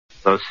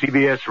The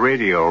CBS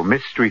Radio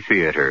Mystery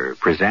Theater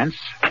presents...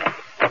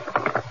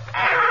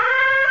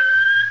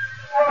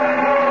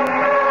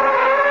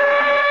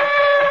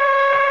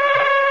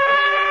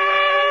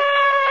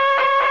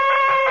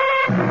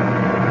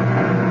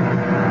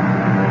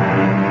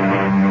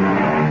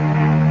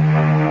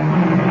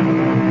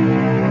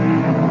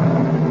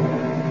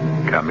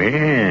 Come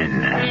in.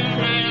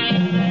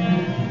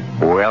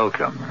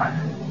 Welcome.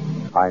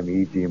 I'm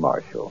E.G.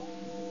 Marshall.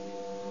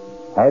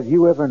 Have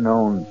you ever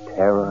known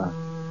terror?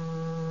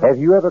 Have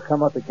you ever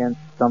come up against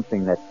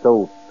something that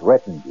so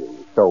threatened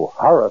you, so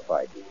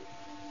horrified you,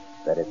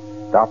 that it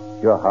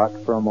stopped your heart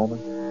for a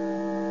moment?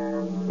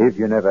 If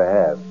you never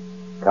have,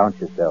 count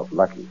yourself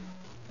lucky.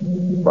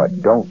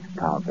 But don't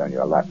count on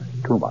your luck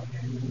too much.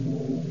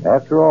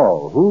 After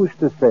all, who's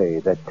to say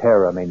that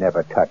terror may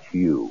never touch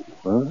you,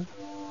 huh?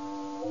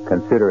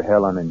 Consider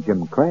Helen and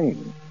Jim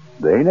Crane.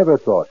 They never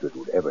thought it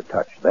would ever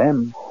touch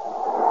them.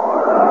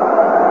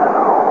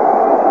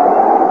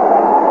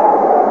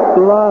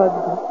 Blood.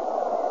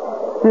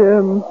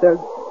 Jim, there's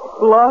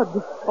blood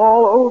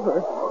all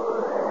over.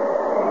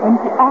 And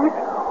the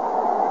axe.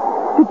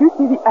 Did you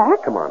see the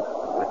axe? Come on,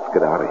 let's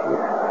get out of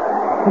here.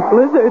 The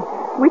blizzard.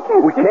 We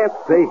can't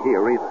stay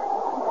here either.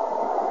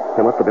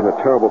 There must have been a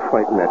terrible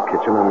fight in that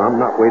kitchen, and I'm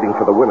not waiting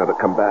for the winner to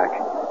come back.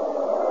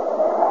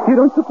 You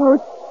don't suppose...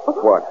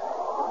 What?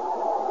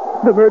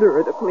 The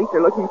murderer the police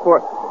are looking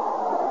for.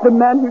 The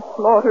man who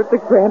slaughtered the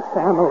Grant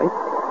family.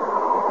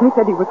 They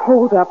said he was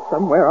holed up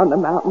somewhere on the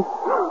mountain.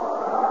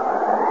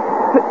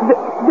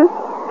 This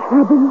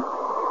cabin,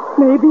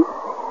 maybe?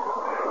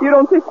 You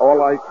don't think...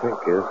 All I think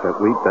is that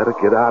we'd better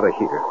get out of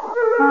here.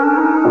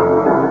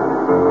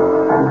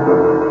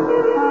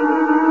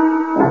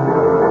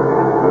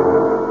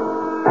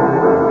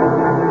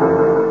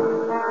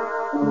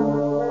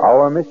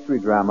 Our mystery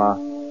drama,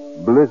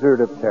 Blizzard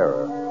of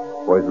Terror,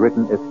 was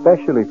written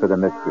especially for the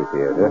Mystery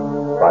Theater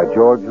by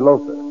George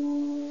Lothar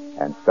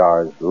and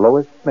stars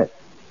Lois Smith.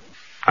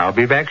 I'll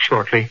be back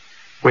shortly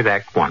with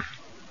Act One.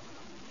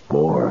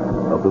 More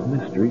of the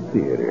Mystery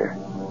Theater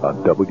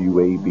on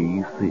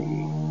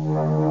WABC.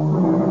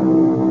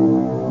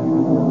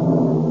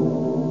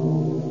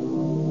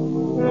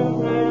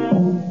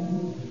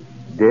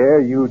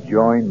 Dare you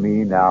join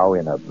me now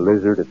in a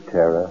blizzard of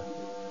terror?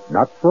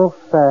 Not so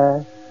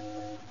fast,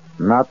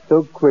 not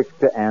so quick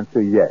to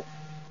answer yes.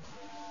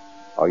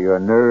 Are your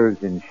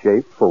nerves in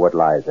shape for what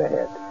lies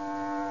ahead?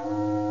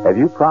 Have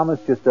you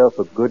promised yourself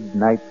a good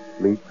night's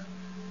sleep?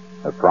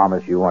 A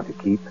promise you want to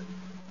keep?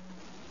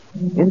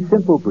 In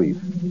simple brief,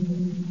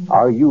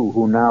 are you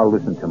who now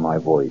listen to my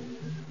voice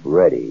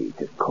ready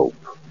to cope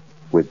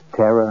with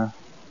terror?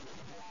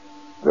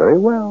 Very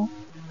well.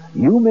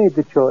 You made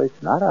the choice,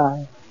 not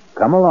I.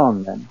 Come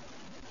along, then.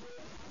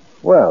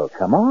 Well,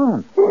 come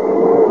on.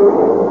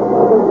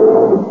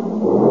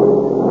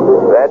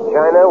 That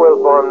China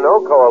will form no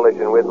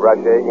coalition with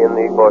Russia in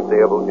the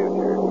foreseeable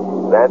future.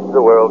 That's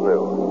the world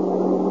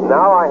news.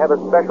 Now I have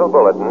a special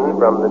bulletin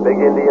from the big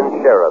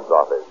Indian Sheriff's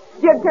Office.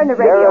 Jim, turn the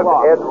radio Sheriff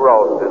off. Ed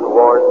Ralston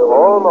warns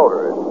all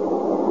motorists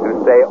to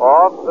stay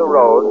off the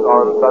roads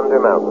on Thunder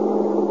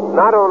Mountain.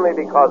 Not only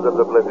because of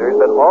the blizzard,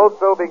 but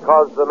also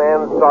because the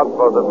man sought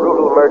for the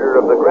brutal murder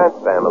of the Grant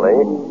family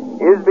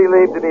is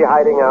believed to be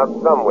hiding out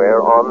somewhere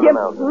on the Jim,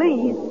 mountain.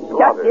 please,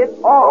 shut Slaughtered, it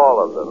off. all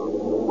of them,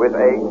 with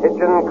a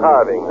kitchen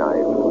carving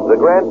knife. The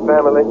Grant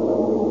family...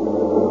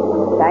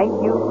 Thank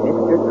you,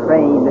 Mr.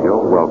 Crane. You're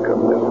welcome,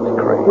 Mrs.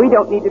 Crane. We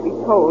don't need to be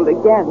told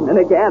again and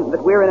again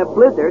that we're in a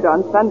blizzard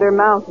on Thunder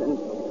Mountain.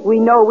 We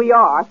know we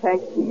are,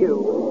 thanks to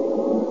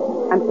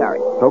you. I'm sorry.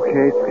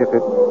 Okay, skip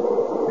it.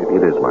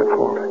 Maybe it is my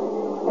fault.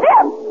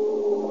 Jim!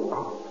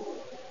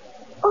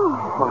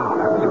 Wow,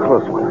 that was a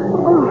close one.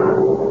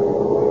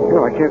 You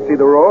know, I can't see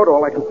the road.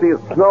 All I can see is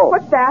snow.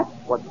 What's that?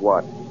 What's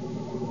what?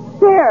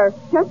 There,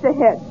 just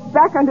ahead,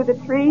 back under the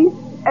trees.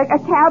 A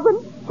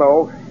cabin?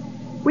 So?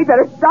 We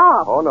better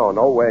stop. Oh,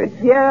 no way.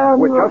 Jim.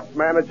 We're just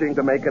managing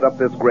to make it up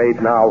this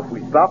grade now. If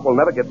we stop, we'll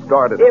never get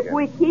started If again.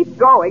 we keep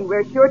going,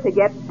 we're sure to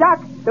get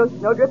stuck. Those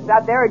snowdrifts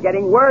out there are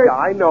getting worse. Yeah,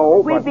 I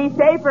know, We'd be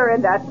safer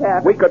in that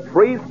cabin. we could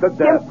freeze to Jim,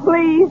 death.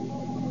 please.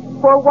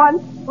 For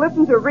once,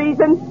 listen to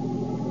reason.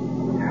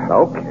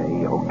 Okay.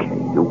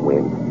 You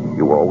win.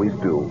 You always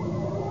do.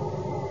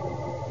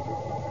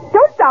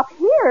 Don't stop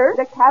here.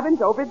 The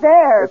cabin's over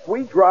there. If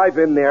we drive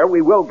in there,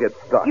 we will get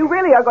stuck. You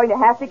really are going to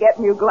have to get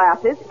new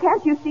glasses.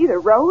 Can't you see the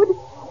road?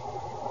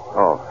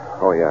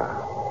 Oh, yeah.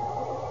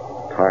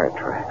 Tire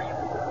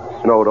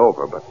tracks. Snowed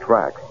over, but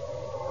tracks.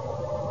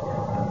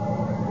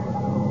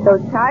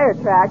 Those tire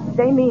tracks,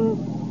 they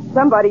mean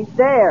somebody's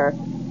there.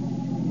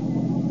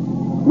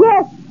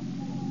 Yes.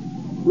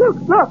 Look.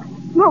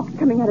 Smoke's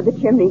coming out of the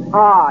chimney.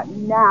 Ah,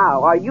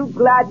 now, are you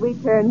glad we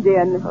turned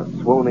in?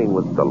 Swooning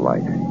with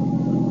delight.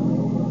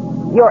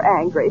 You're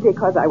angry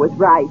because I was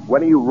right.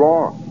 When are you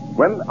wrong?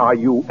 When are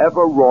you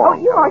ever wrong?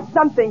 Oh, you are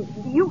something.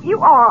 You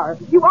are.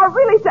 You are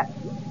really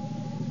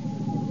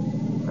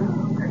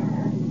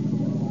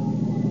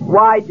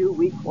Why do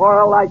we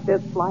quarrel like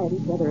this, fly at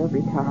each other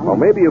every time? Well,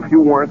 maybe if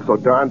you weren't so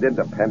darned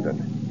independent.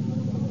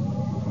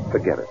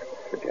 Forget it.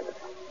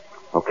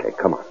 Okay,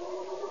 come on.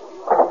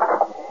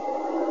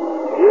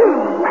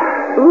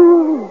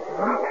 Ooh.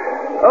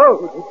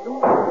 Oh, it's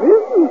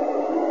risen.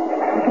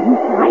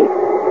 Inside.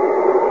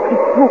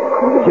 It's so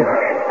cold. Yeah.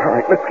 All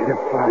right, let's get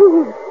inside.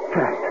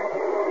 Fast.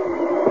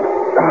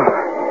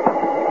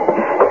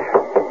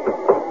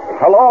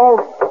 Hello?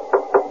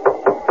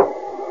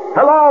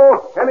 Hello?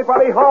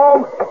 Anybody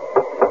home?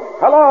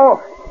 Hello?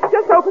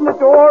 Just open the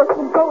door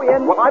and go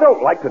in. Well, I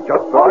don't like to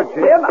just barge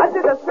in. Jim,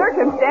 under the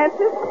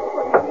circumstances,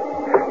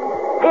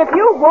 if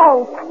you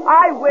won't,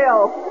 I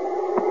will.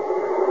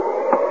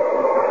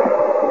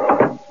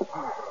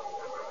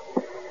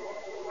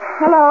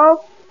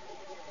 Hello?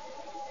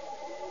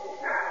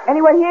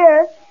 Anyone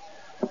here?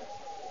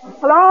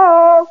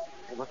 Hello?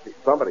 There must be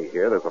somebody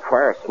here. There's a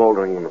fire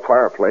smoldering in the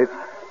fireplace.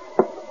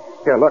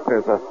 Here, look,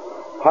 there's a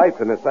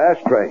pipe in this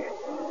ashtray.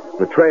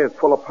 The tray is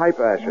full of pipe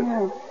ashes.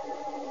 Yeah.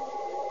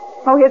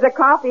 Oh, here's a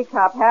coffee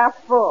cup, half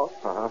full.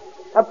 Uh-huh.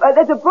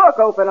 There's a book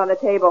open on the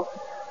table.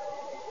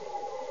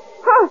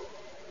 Huh.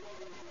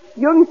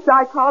 Jung's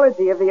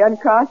Psychology of the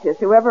Unconscious.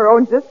 Whoever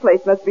owns this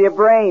place must be a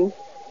brain.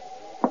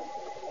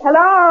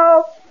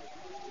 Hello?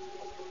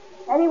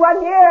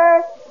 Anyone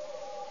here?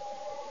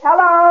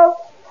 Hello?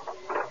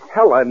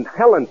 Helen,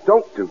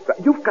 don't do that.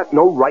 You've got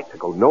no right to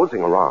go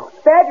nosing around.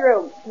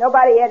 Bedroom.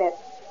 Nobody in it.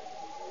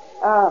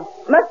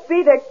 Must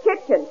be the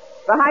kitchen.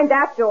 Behind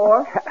that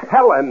door.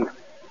 Helen!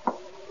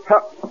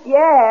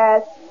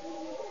 Yes.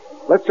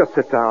 Let's just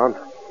sit down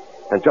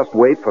and just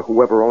wait for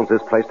whoever owns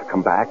this place to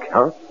come back,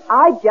 huh?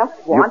 I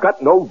just want... You've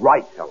got no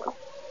right, Helen.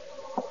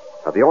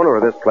 Now, the owner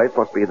of this place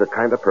must be the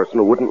kind of person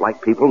who wouldn't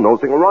like people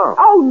nosing around.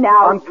 Oh,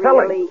 now, I'm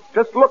telling really? you.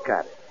 Just look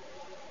at it.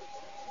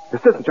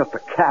 This isn't just a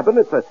cabin.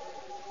 It's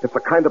a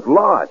kind of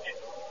lodge.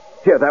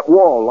 Here, that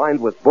wall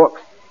lined with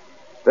books.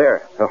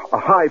 There, a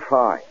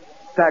hi-fi.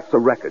 Stacks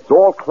of records,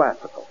 all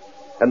classical.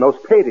 And those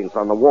paintings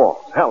on the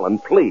walls. Helen,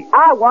 please.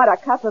 I want a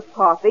cup of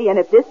coffee, and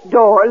if this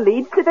door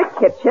leads to the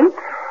kitchen...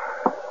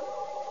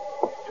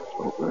 Just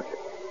won't work.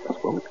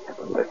 Just won't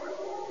ever listen.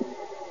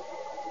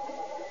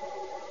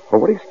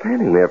 Well, what are you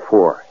standing there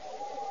for?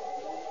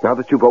 Now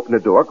that you've opened the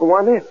door, go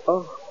on in.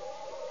 Oh.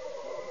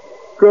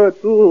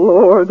 Good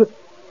Lord.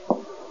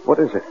 What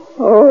is it?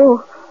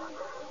 Oh.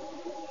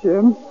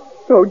 Jim.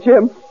 Oh,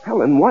 Jim.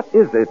 Helen, what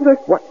is it? The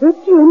what?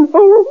 kitchen.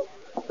 Oh,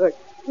 the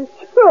kitchen.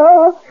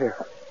 Ah. Here,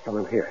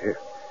 Helen, here.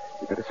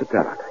 You better sit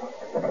down.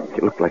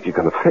 You look like you're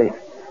going to faint.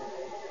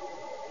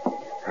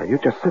 Now, you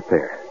just sit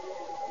there.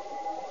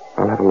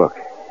 I'll have a look.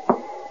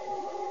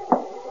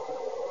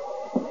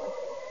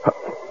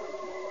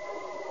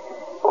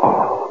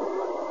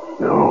 Oh,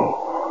 no.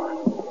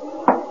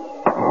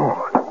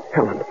 Oh,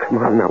 Helen, come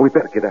on now. We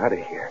better get out of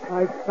here.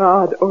 My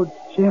God. Oh,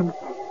 Jim.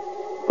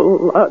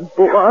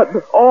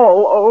 Blood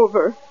all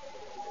over.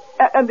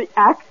 And the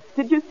axe.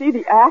 Did you see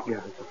the axe? Yeah,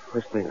 that's the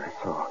first thing I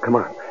saw. Come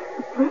on.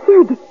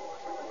 Blizzard.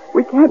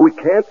 We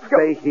can't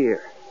stay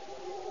here.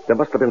 There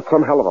must have been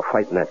some hell of a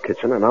fight in that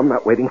kitchen, and I'm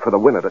not waiting for the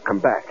winner to come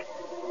back.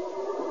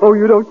 Oh,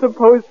 you don't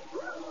suppose...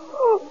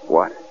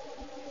 What?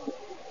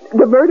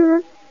 The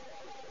murderer?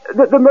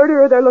 The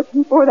murderer they're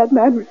looking for, that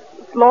man who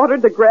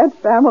slaughtered the Grant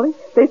family?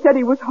 They said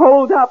he was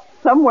holed up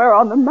somewhere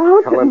on the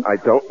mountain. Helen, I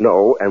don't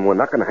know, and we're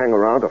not going to hang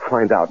around to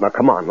find out. Now,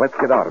 come on, let's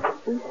get out of it.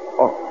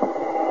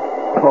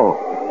 Hello.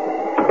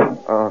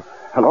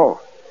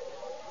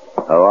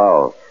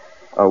 Hello.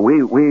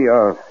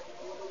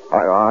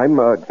 I'm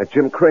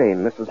Jim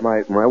Crane. This is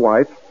my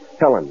wife,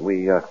 Helen.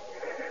 We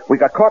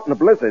got caught in a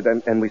blizzard,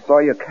 and we saw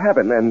your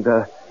cabin,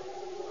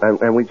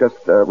 and we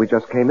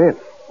just came in.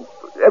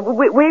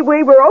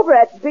 We were over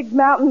at Big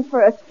Mountain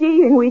for a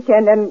skiing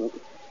weekend, and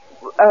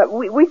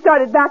we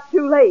started back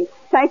too late,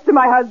 thanks to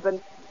my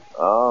husband.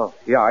 Oh?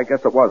 Yeah, I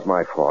guess it was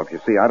my fault. You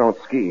see, I don't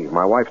ski.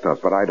 My wife does,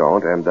 but I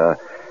don't, and,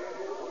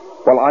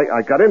 well,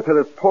 I got into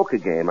this poker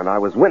game, and I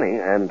was winning,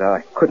 and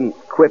I couldn't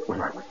quit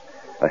when I was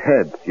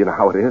ahead. You know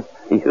how it is?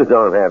 You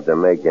don't have to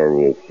make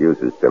any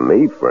excuses to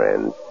me,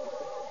 friend.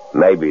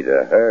 Maybe to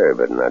her,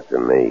 but not to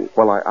me.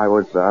 Well, I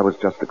was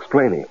just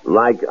explaining.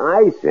 Like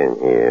ice in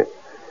here.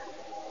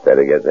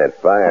 Better get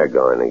that fire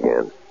going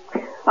again.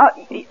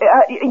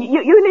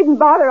 You needn't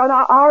bother on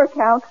our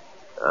account.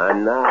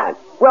 I'm not.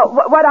 Well,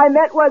 what I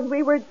meant was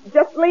we were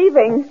just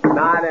leaving.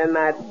 Not in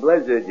that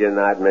blizzard, you're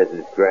not,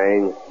 Mrs.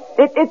 Crane.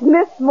 It's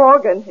Miss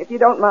Morgan, if you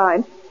don't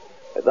mind.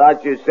 I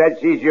thought you said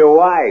she's your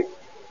wife.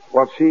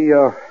 Well,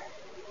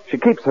 she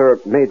keeps her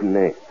maiden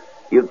name.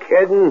 You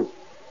kidding?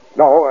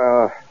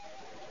 No,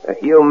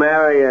 You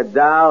marry a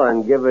doll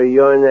and give her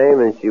your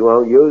name and she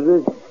won't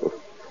use it?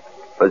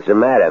 What's the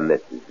matter,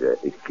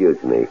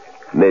 excuse me,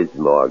 Miss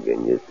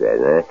Morgan, you said,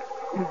 huh?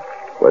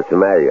 What's the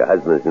matter? Your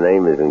husband's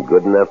name isn't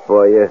good enough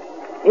for you?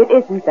 It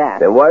isn't that.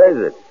 Then what is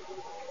it?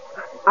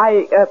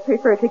 I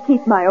prefer to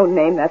keep my own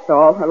name, that's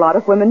all. A lot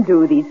of women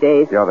do these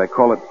days. Yeah, they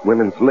call it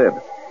women's lib.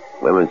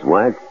 Women's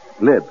what?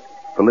 Lib.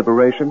 For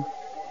liberation.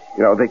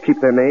 You know, they keep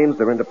their names,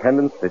 their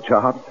independence, their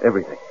jobs,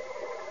 everything.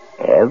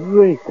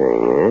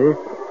 Everything, eh?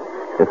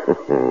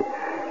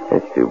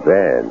 That's too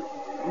bad.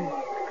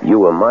 You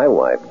were my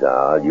wife,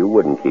 doll. You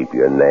wouldn't keep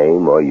your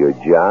name or your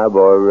job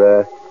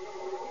or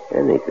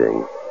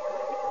Anything.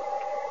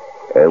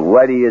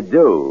 What do you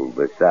do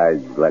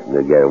besides letting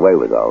her get away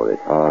with all this?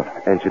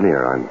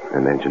 Engineer. I'm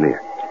an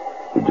engineer.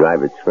 You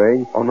drive a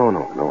train? Oh, no,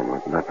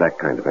 not that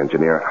kind of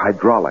engineer.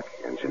 Hydraulic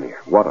engineer.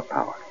 Water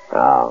power.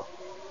 Oh.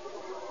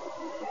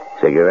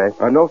 Cigarette?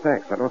 No,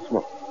 thanks. I don't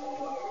smoke.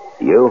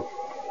 You?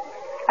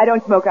 I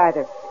don't smoke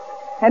either.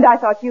 And I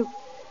thought you...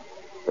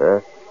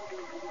 Huh?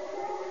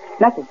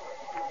 Nothing.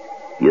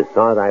 You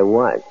thought I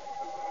was?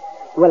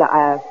 Well,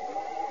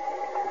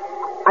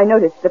 I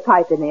noticed the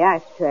pipe in the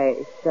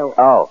ashtray, so...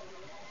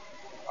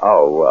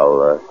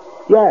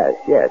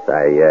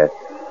 Yes.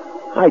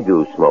 I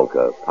do smoke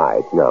a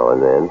pipe now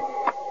and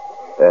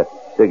then.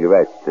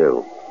 Cigarettes,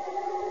 too.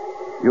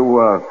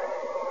 You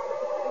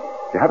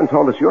haven't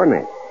told us your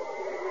name.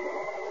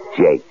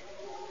 Jake.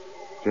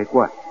 Jake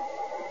what?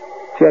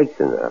 Jake's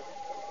enough.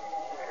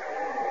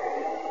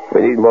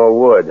 We need more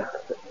wood.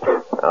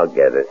 I'll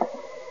get it.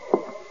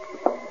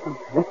 Oh,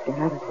 let's get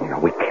out of here. No,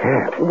 we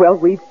can't. Well,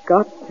 we've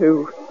got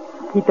to.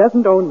 He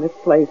doesn't own this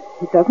place.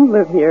 He doesn't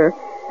live here.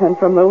 And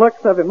from the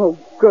looks of him, oh,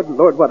 good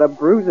Lord, what a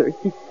bruiser.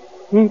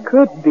 He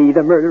could be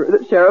the murderer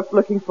the sheriff's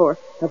looking for.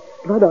 The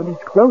blood on his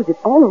clothes,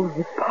 it's all over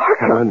his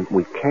parka. Helen,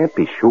 we can't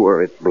be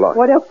sure it's blood.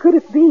 What else could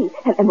it be?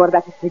 And what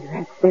about the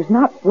cigarettes? There's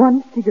not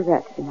one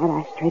cigarette in that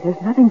ashtray.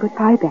 There's nothing but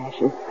pipe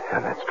ashes. Yeah,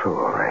 that's true,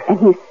 all right. And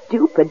he's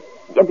stupid.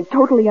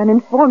 Totally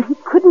uninformed. He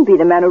couldn't be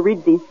the man who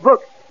reads these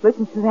books,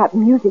 listens to that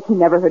music. He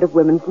never heard of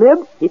women's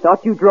libs. He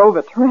thought you drove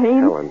a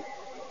train.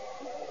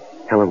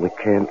 Helen, we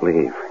can't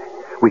leave.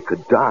 We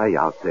could die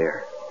out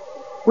there.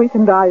 We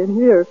can die in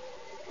here.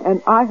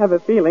 And I have a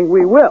feeling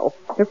we will,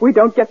 if we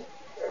don't get...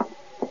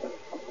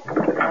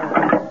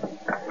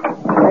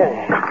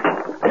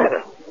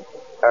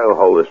 That'll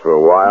hold us for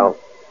a while.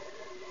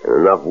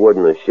 And enough wood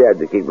in the shed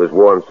to keep us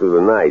warm through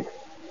the night.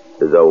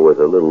 Though with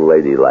a little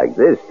lady like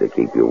this to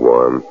keep you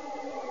warm,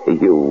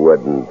 you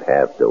wouldn't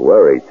have to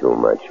worry too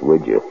much,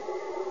 would you?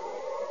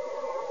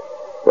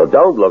 Well,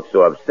 don't look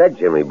so upset,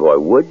 Jimmy boy,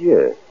 would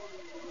you?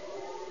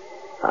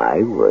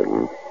 I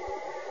wouldn't.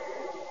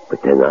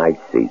 But then I'd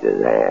see to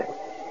that.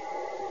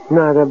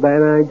 Not a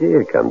bad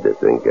idea, come to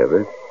think of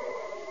it.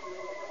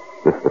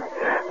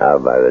 How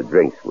about a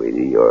drink,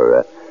 sweetie?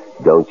 Or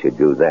don't you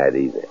do that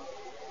either?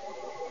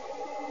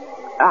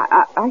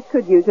 I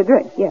could use a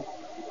drink, yes.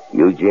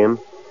 You, Jim?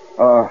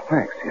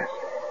 Thanks, yes.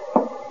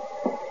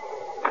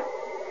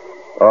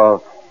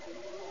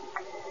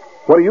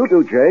 What do you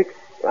do, Jake?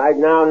 Right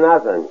now,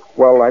 nothing.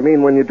 Well, I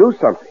mean when you do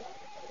something.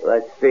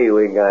 Let's see,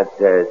 we got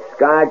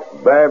scotch,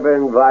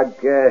 bourbon,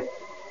 vodka.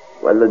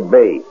 What'll it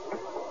be?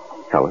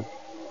 Helen?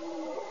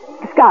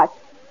 Scotch.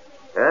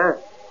 Huh?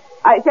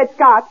 I said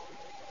scotch.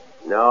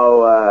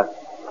 No,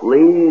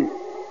 please?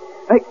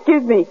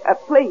 Excuse me,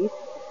 please.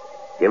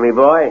 Jimmy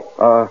boy?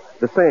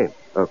 The same.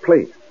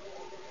 Please.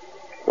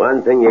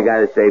 One thing you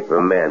gotta say for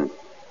men.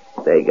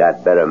 They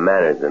got better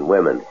manners than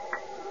women.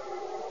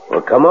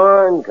 Well, come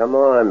on.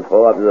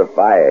 Pull up to the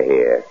fire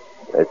here.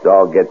 Let's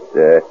all get,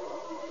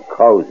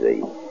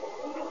 cozy.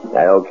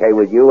 That okay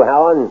with you,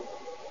 Helen?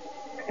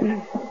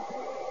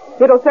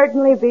 It'll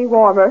certainly be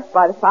warmer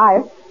by the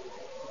fire.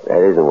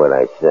 That isn't what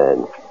I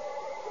said.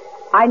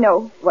 I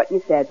know what you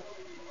said.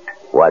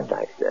 What'd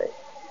I say?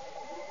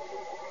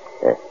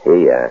 Here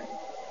you are.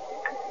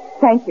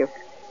 Thank you.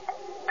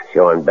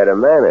 Showing better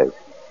manners.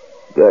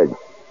 Good.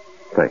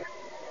 Thanks.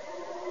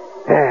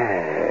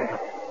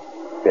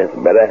 That's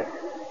better.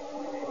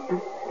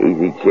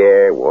 Easy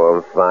chair,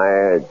 warm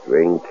fire,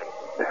 drink.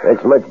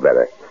 That's much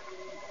better.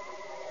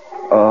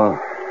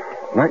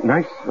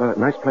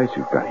 Nice place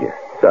you've got here.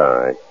 It's all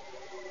right.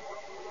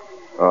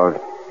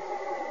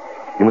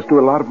 You must do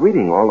a lot of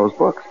reading, all those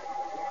books.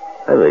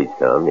 I read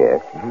some,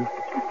 yes. Mm-hmm.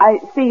 I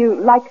see you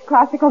like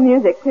classical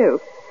music, too.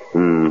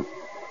 Hmm.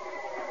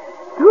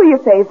 Who are your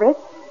favorites?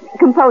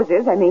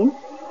 Composers, I mean.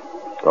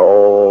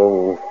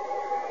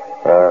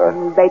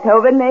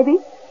 Beethoven, maybe?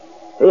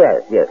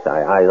 Yes,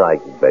 I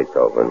like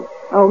Beethoven.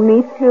 Oh,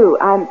 me too.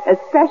 I'm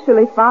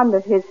especially fond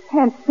of his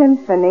 10th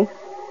Symphony.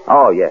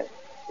 Oh, yes,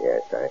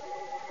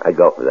 I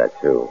go for that,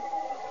 too.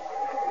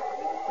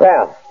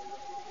 Well,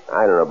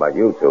 I don't know about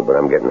you two, but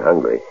I'm getting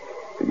hungry.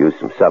 Could use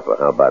some supper.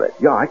 How about it?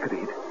 Yeah, I could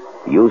eat.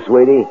 You,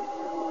 sweetie?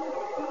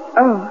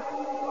 Oh,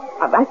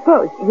 I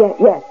suppose.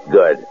 Yes.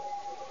 Good.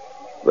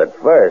 But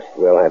first,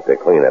 we'll have to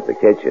clean up the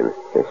kitchen.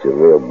 It's a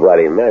real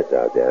bloody mess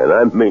out there, and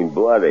I mean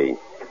bloody.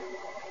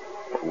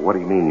 What do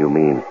you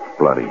mean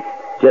bloody?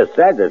 Just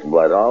said there's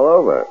blood all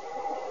over.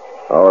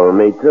 All over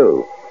me,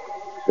 too.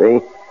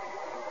 See?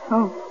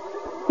 Oh,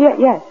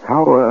 yes.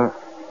 How,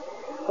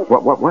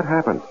 what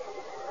happened?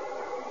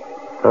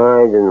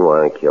 I didn't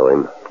want to kill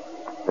him.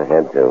 I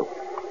had to.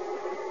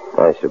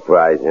 I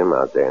surprised him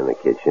out there in the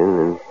kitchen,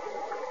 and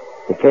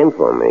he came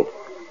for me.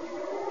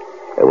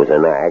 It was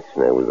an axe,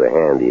 and it was the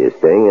handiest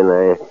thing, and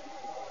I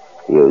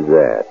used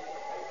that.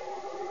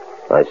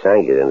 I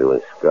sank it into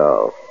his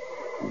skull,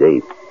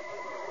 deep.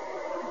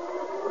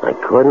 I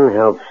couldn't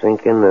help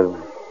thinking of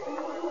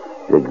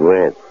the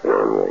Grant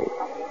family.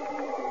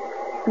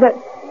 The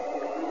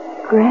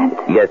Grant?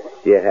 Yes,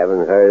 you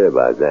haven't heard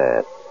about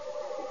that.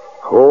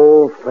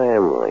 Whole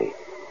family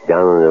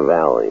down in the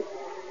valley.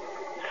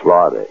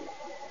 Slaughtered.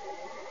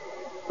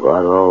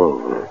 Blood all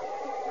over.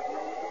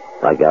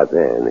 Like out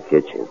there in the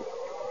kitchen.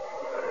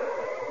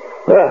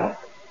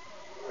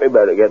 We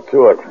better get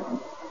to it.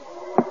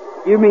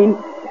 You mean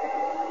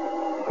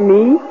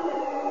me?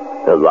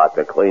 There's a lot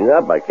to clean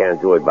up. I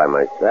can't do it by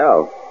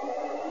myself.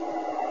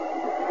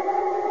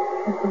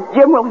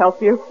 Jim will help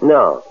you.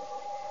 No.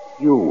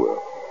 You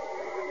will.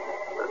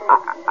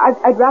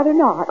 I'd rather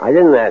not. I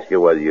didn't ask you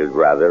whether you'd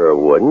rather or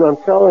wouldn't. I'm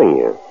telling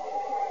you.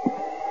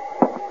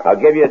 I'll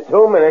give you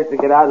 2 minutes to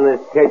get out in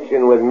this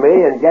kitchen with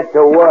me and get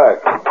to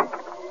work.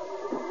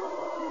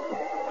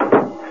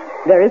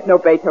 There is no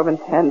Beethoven's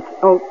 10th.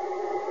 Oh,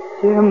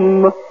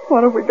 Jim,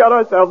 what have we got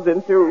ourselves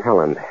into?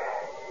 Helen,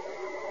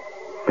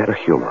 better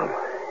humor him.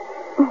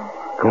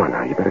 Go on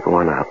now. You better go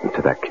on out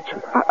into that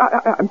kitchen.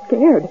 I'm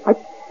scared.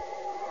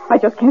 I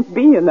just can't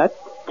be in that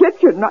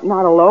kitchen, not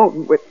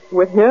alone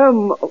with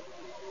him. Oh,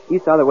 you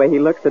saw the way he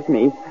looks at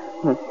me.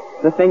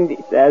 The things he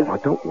says. Oh,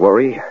 don't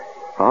worry.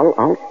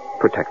 I'll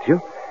protect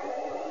you.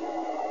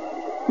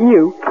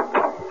 You?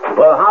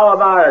 Well, how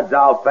about it,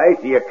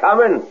 dollface? Are you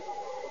coming?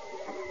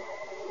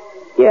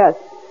 Yes.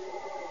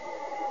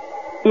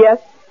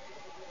 Yes.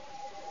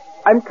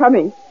 I'm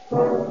coming.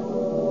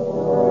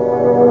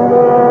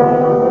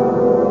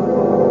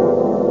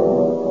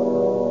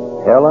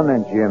 Helen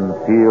and Jim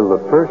feel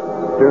the first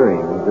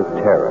stirrings of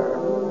terror.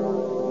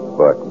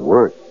 But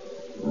worse,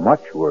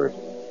 much worse,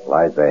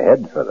 lies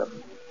ahead for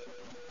them.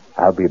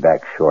 I'll be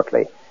back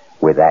shortly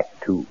with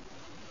Act 2.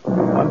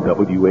 On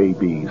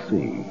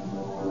WABC.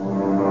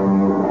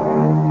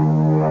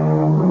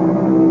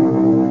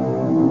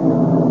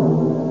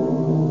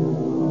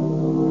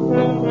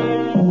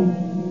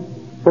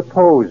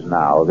 Suppose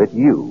now that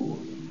you,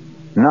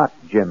 not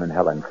Jim and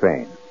Helen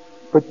Crane,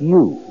 but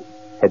you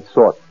had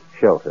sought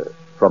shelter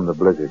from the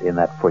blizzard in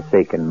that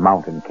forsaken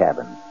mountain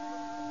cabin.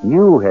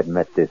 You had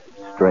met this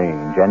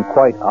strange and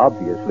quite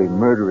obviously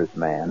murderous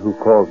man who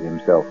calls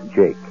himself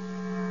Jake.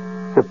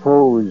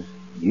 Suppose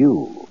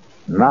you,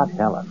 not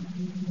Helen,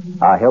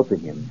 are helping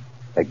him,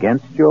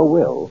 against your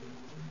will,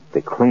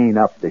 to clean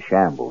up the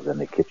shambles in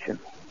the kitchen.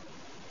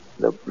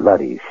 The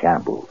bloody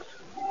shambles.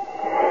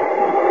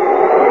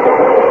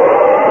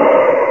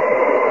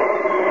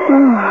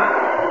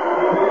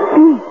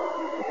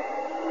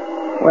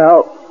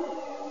 Well,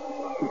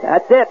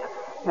 that's it,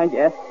 I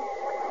guess.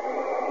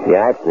 The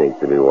axe needs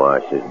to be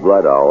washed. There's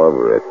blood all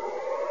over it.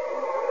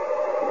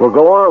 Well,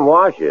 go on,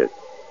 wash it.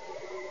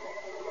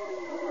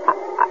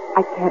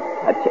 I can't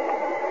touch it.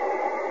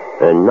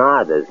 And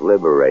not as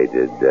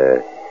liberated,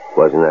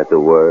 wasn't that the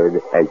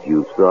word, as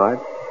you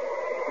thought?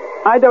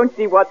 I don't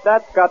see what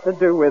that's got to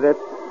do with it.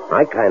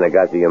 I kind of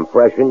got the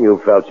impression you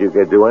felt you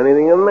could do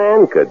anything a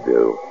man could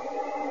do.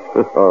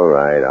 All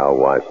right, I'll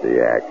wash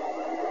the axe.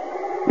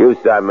 You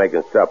start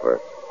making supper.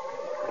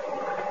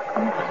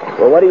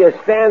 Well, what are you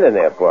standing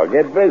there for?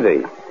 Get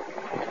busy.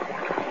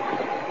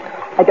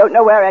 I don't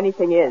know where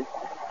anything is.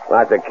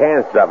 Lots of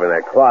canned stuff in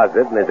that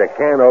closet, and there's a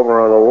can over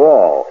on the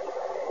wall.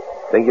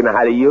 Think you know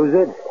how to use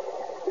it?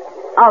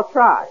 I'll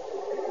try.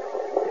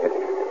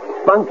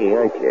 Spunky,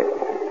 aren't you?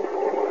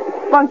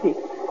 Spunky.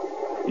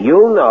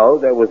 You know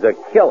there was a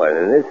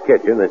killer in this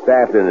kitchen this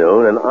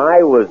afternoon, and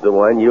I was the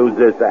one who used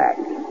this axe.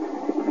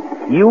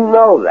 You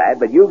know that,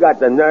 but you got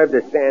the nerve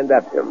to stand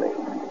up to me.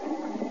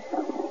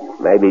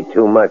 Maybe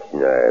too much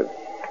nerve.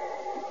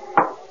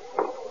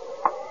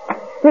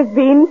 There's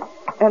beans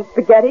and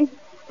spaghetti,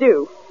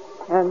 stew,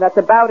 and that's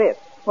about it.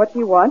 What do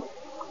you want?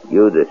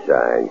 You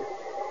decide.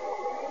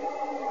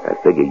 I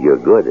figure you're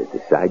good at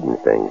deciding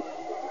things.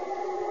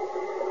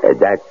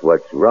 That's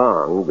what's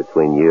wrong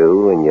between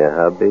you and your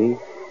hubby?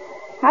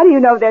 How do you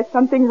know there's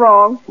something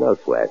wrong? No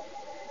sweat.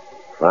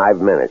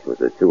 5 minutes with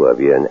the two of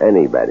you, and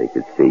anybody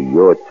could see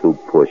you're too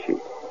pushy.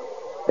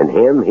 And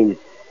him, he's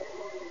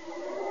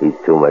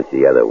too much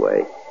the other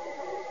way.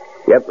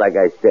 Yep, like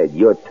I said,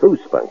 you're too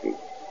spunky.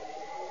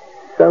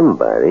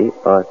 Somebody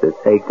ought to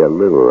take a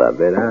little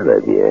of it out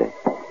of you.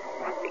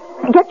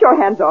 Get your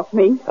hands off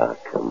me. Oh,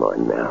 come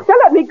on now. Now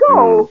let me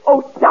go.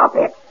 Oh, stop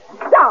it.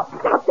 Stop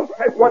it.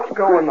 Hey, what's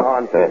going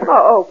on?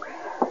 Oh.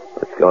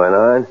 What's going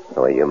on?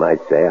 Well, you might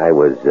say I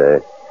was,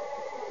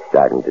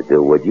 starting to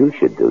do what you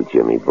should do,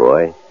 Jimmy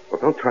boy. Well,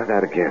 don't try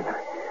that again.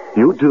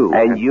 You do.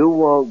 And you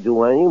won't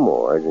do any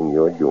more than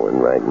you're doing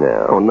right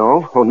now. Oh,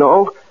 no? Oh,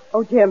 no?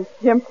 Oh, Jim,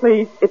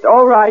 please. It's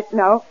all right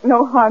now.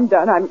 No harm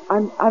done.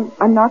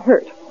 I'm not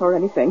hurt or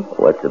anything.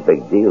 What's the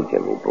big deal,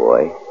 Jimmy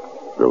boy?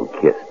 Little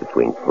kiss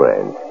between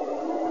friends.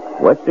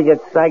 What's to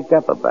get psyched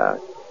up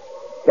about?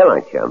 Come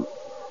on, chum.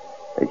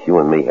 Let's you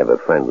and me have a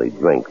friendly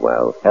drink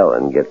while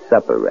Helen gets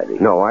supper ready.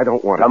 No, I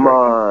don't want to. Come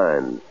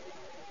on.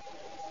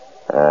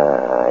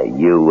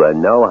 You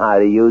know how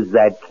to use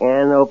that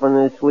can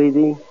opener,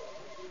 sweetie?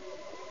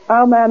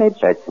 I'll manage.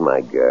 That's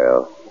my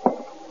girl.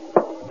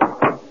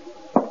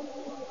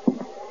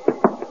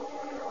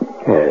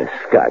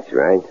 Scotch,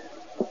 right?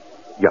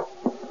 Yeah.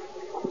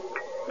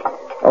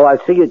 Oh, I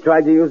see you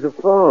tried to use the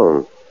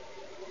phone.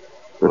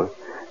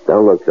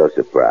 Don't look so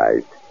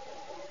surprised.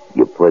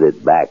 You put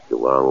it back the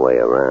wrong way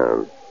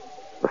around.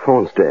 The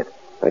phone's dead.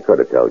 I could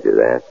have told you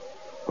that.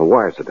 The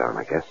wires are down,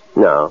 I guess.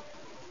 No.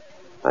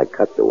 I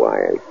cut the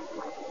wires.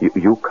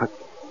 You cut...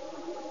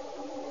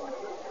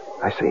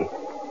 I see.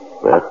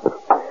 Well,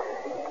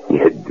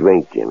 you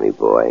drink, Jimmy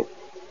boy.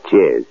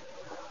 Cheers.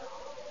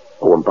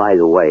 Oh, and by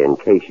the way, in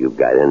case you've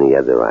got any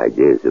other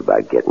ideas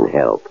about getting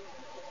help,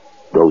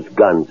 those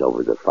guns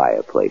over the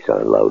fireplace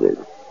are loaded.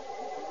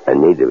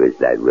 And neither is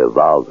that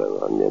revolver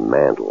on your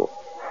mantel.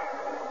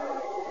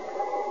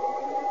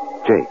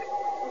 Jake.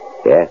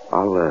 Yeah?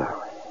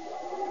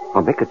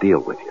 I'll make a deal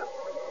with you.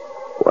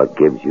 What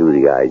gives you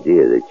the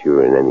idea that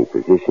you're in any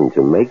position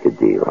to make a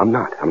deal? I'm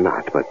not,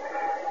 but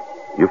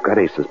you've got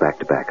aces back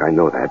to back. I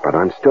know that, but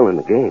I'm still in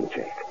the game,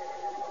 Jake.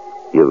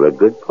 You're a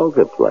good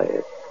poker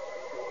player.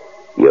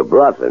 You're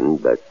bluffing,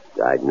 but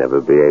I'd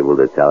never be able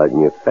to tell it in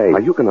your face.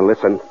 Are you going to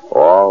listen?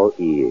 All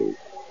ears.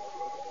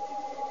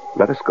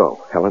 Let us go,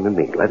 Helen and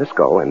me. Let us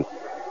go, and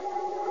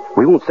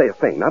we won't say a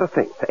thing, not a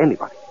thing, to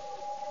anybody.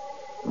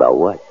 About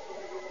what?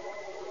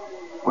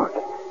 What?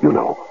 You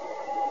know.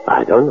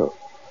 I don't know.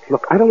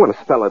 Look, I don't want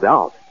to spell it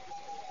out.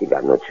 You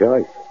got no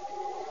choice.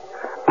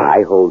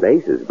 I hold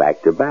aces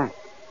back to back,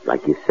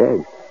 like you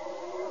said.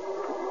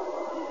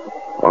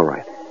 All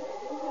right.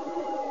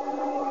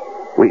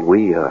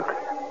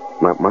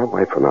 My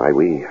wife and I,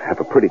 we have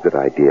a pretty good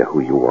idea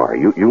who you are.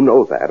 You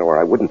know that, or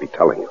I wouldn't be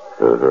telling you.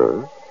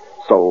 Uh-huh.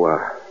 So,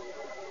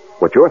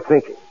 what you're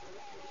thinking,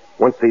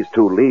 once these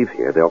two leave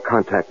here, they'll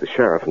contact the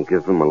sheriff and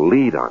give them a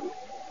lead on me.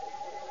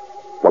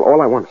 Well,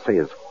 all I want to say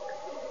is,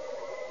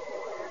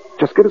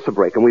 just give us a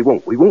break and we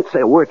won't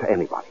say a word to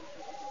anybody.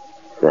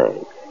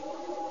 Thanks.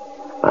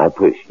 I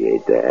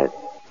appreciate that.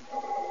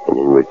 And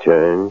in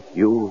return,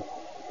 you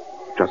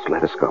just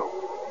let us go.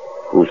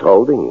 Who's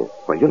holding you?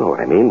 Well, you know what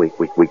I mean.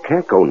 We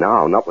can't go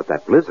now, not with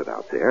that blizzard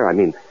out there. I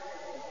mean,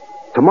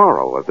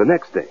 tomorrow or the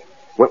next day.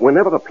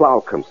 Whenever the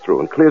plow comes through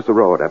and clears the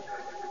road.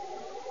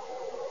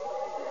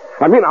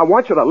 I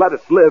want you to let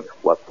us live.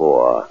 What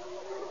for?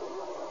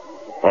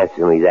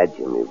 Answer me that,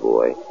 Jimmy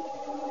boy.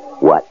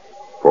 What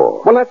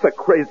for? Well, that's a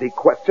crazy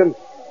question.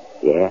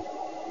 Yeah?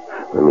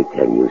 Let me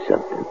tell you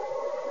something.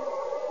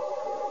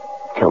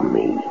 Tell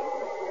me.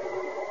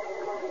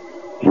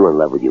 You in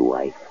love with your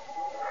wife?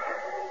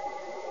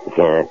 You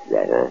can't answer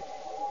that, huh?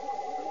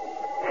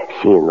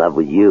 She in love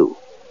with you?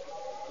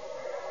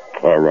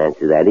 Can't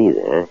answer that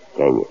either, huh?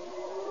 Can you?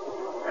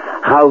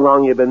 How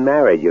long you been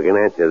married? You can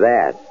answer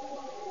that.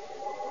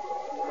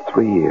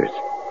 3 years.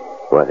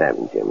 What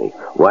happened, Jimmy?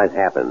 What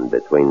happened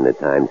between the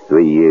time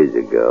 3 years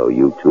ago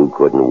you two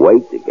couldn't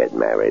wait to get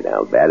married,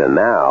 I'll bet, and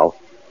now,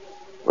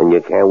 when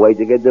you can't wait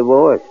to get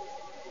divorced?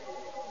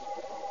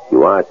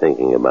 You are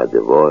thinking about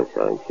divorce,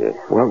 aren't you?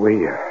 Well,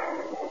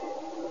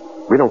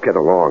 we don't get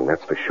along,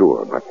 that's for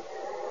sure, but...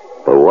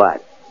 For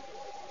what?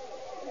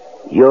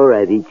 You're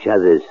at each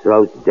other's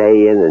throats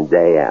day in and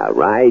day out,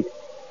 right?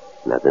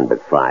 Nothing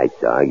but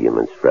fights,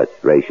 arguments,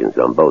 frustrations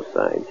on both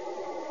sides.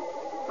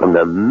 From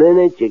the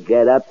minute you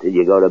get up till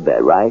you go to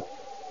bed, right?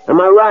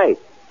 Am I right?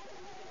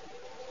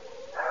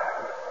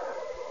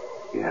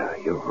 Yeah,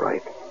 you're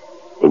right.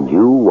 And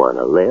you want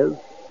to live?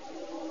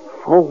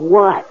 For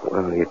what?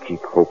 Well, you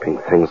keep hoping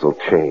things will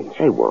change.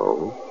 They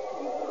won't.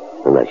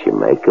 Unless you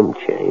make them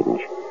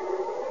change.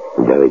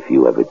 And very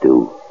few ever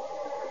do.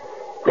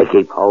 They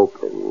keep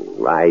hoping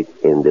right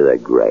into the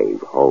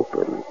grave,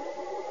 hoping.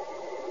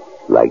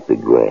 Like the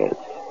Grants.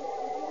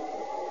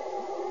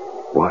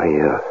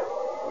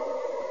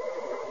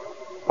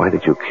 Why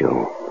did you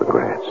kill the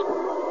Grants?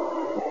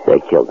 They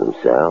killed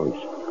themselves.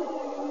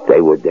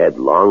 They were dead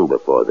long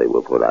before they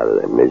were put out of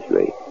their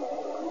misery.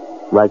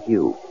 Like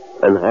you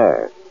and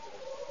her.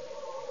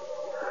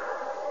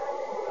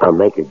 I'll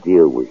make a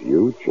deal with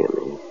you,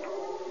 Jimmy.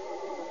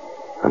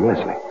 I'm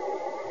listening.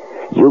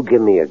 You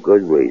give me a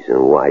good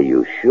reason why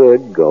you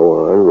should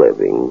go on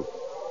living.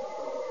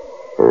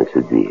 And it's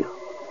a deal.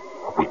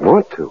 We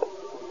want to.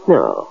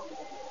 No.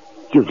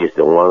 You just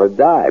don't want to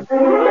die.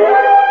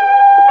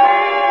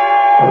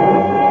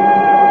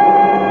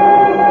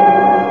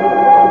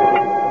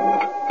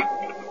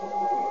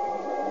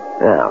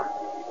 Now,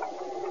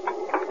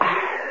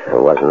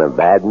 it wasn't a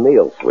bad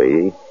meal,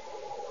 sweetie.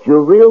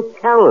 You're real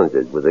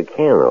talented with a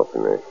can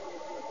opener.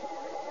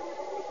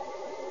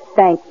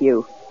 Thank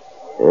you.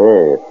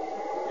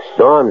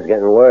 Storm's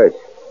getting worse.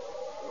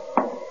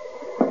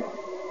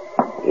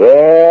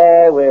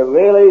 Yeah, we're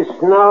really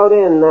snowed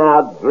in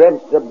now.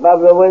 Drifts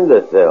above the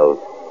windowsills.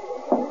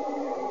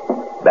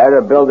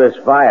 Better build this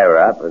fire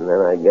up, and then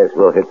I guess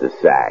we'll hit the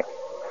sack.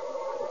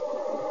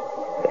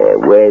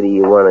 Where do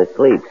you want to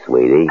sleep,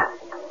 sweetie?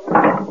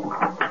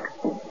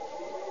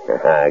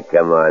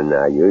 Come on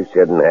now. You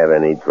shouldn't have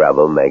any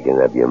trouble making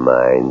up your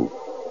mind.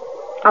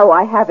 Oh,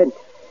 I haven't.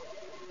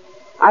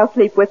 I'll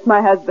sleep with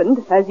my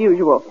husband, as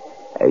usual.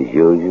 As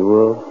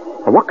usual?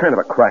 What kind of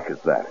a crack is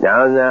that?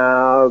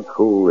 Now,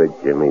 cool it,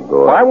 Jimmy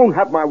boy. Well, I won't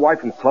have my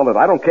wife insulted.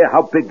 I don't care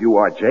how big you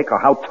are, Jake, or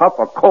how tough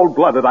or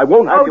cold-blooded. I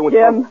won't have you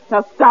insulted. Jim,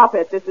 now stop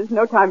it. This is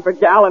no time for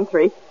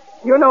gallantry.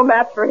 You're no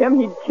match for him.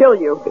 He'd kill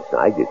you.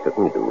 Besides, you took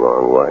me the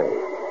wrong way.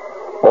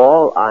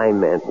 All I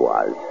meant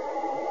was,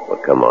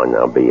 well, come on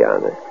now, be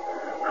honest.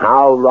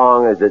 How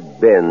long has it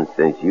been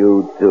since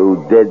you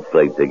two did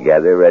sleep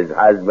together as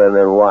husband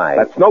and wife?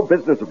 That's no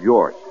business of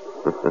yours.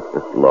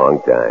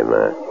 Long time,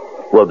 huh?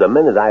 Well, the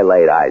minute I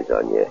laid eyes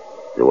on you,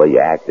 the way you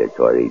acted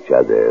toward each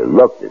other,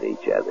 looked at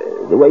each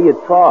other, the way you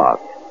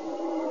talked,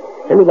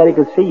 anybody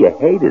could see you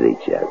hated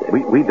each other.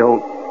 We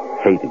don't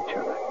hate each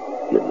other.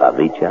 You love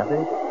each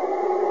other?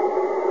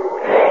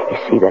 You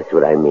see, that's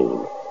what I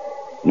mean.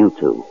 You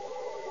two.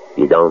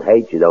 You don't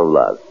hate, you don't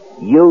love.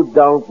 You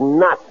don't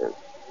nothing.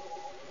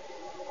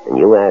 And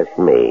you ask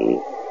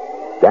me,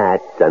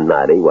 that's a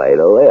nutty way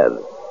to live.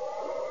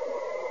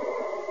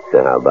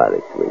 So how about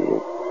it,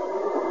 sweetie?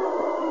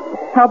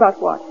 How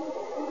about what?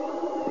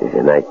 There's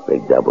a nice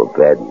big double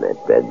bed in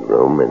that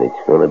bedroom, and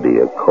it's going to be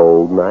a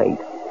cold night.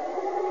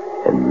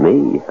 And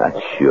me, I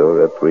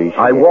sure appreciate it.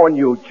 I warn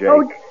you, Jake.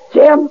 Oh,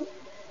 Jim!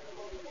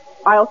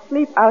 I'll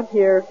sleep out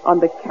here on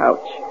the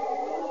couch.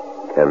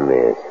 Come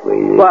here,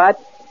 sweetie. What?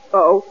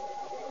 Oh.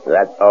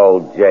 Let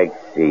old Jake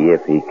see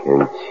if he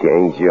can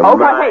change your Oh,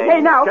 mind. hey,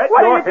 now. Get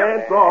what your are you doing?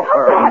 hands off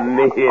her.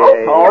 Come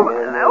here.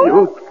 Oh,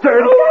 You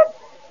dirty...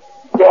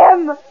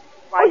 Jim!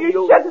 Oh, you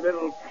shouldn't.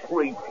 little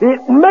creep.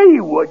 Hit me,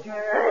 would you?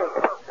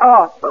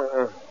 Oh.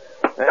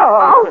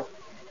 Oh.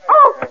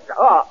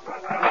 Oh.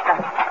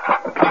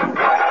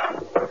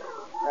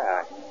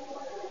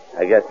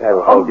 I guess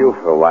that'll hold you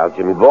for a while,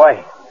 Jimmy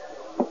boy.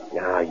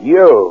 Now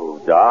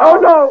you, dog. Oh,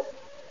 no.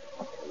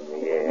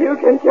 Yeah. You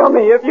can kill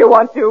me if you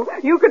want to.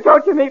 You could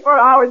torture me for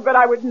hours, but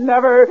I would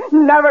never.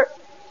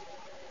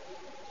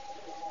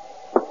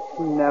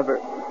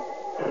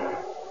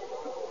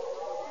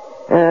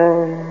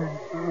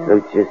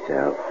 Suit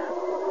yourself.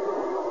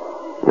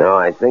 Now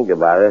I think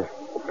about it.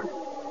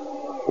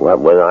 What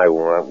would I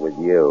want with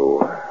you?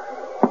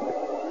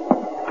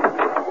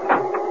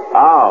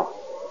 Oh,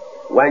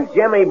 when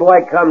Jimmy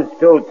boy comes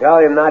to, tell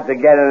him not to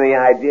get any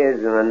ideas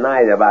in the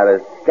night about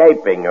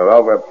escaping or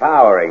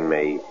overpowering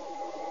me.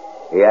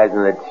 He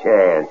hasn't a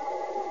chance.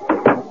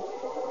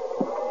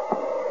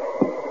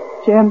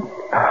 Jim?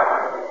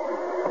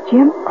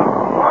 Jim?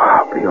 Oh,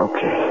 I'll be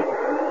okay.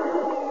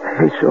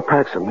 He sure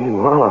packs a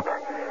mean wallop.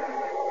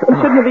 You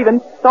shouldn't have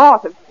even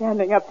thought of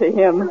standing up to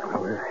him.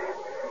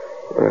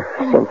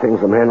 Some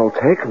things a man will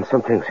take and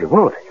some things he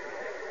won't.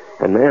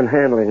 And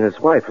manhandling his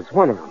wife is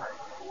one of them.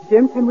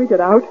 Jim, can we get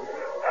out?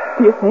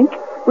 Do you think?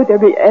 Would there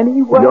be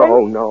any way?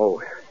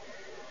 No.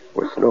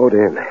 We're snowed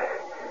in.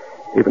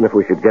 Even if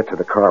we could get to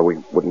the car, we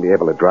wouldn't be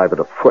able to drive it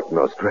afoot in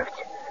those drifts.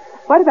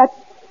 What about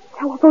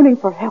telephoning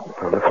for help?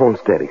 Well, the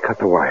phone's dead. He cut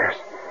the wires.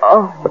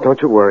 Oh. But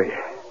don't you worry.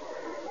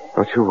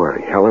 Don't you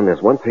worry, Helen.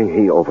 There's one thing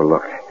he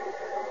overlooked.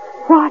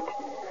 What?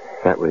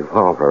 That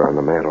revolver on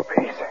the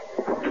mantelpiece.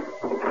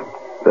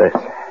 This.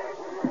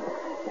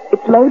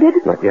 It's loaded?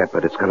 Not yet,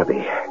 but it's going to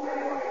be.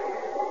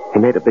 He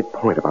made a big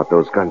point about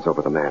those guns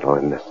over the mantel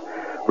and this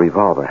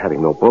revolver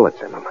having no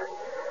bullets in them.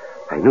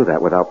 I knew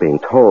that without being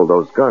told.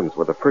 Those guns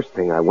were the first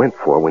thing I went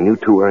for when you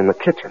two were in the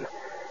kitchen.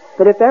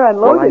 But if they're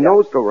unloaded... Well, I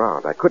nosed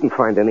around. I couldn't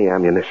find any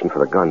ammunition for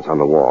the guns on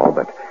the wall,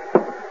 but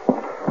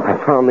I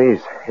found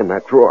these in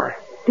that drawer.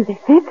 Do they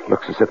fit?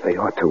 Looks as if they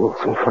ought to. We'll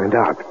soon find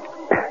out.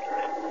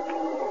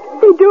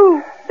 They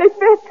do. They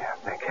fit. Yeah,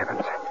 thank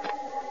heavens.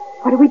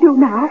 What do we do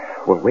now?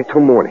 We'll wait till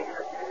morning.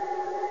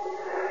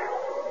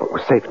 But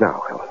we're safe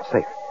now, Helen.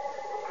 Safe.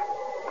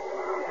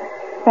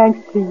 Thanks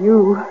to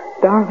you,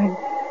 darling.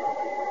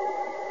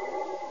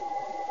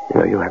 You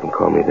know, you haven't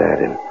called me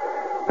Dad in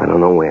I don't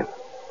know when.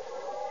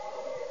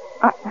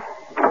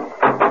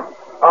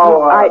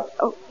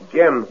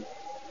 Jim,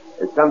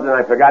 there's something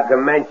I forgot to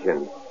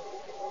mention.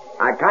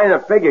 I kind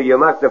of figure you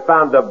must have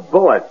found the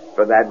bullets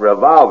for that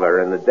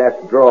revolver in the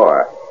desk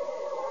drawer.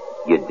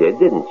 You did,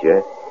 didn't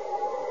you?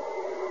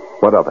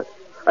 What of it?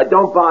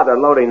 Don't bother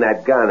loading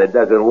that gun. It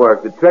doesn't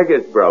work. The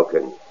trigger's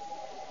broken.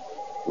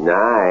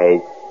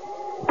 Nice.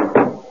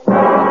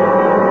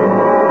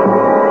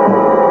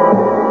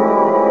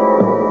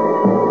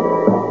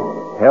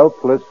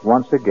 Helpless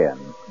once again,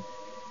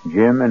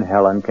 Jim and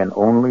Helen can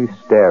only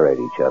stare at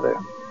each other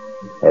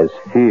as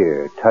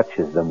fear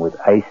touches them with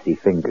icy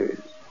fingers.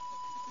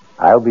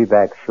 I'll be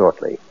back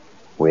shortly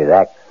with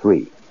Act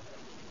 3.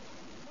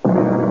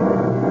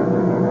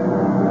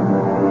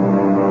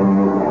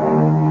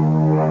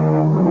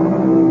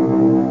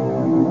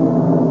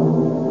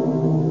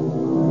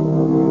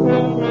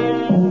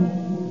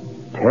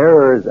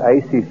 Terror's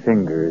icy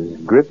fingers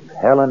grip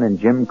Helen and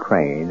Jim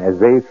Crane as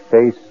they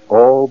face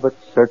all but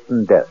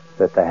certain death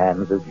at the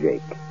hands of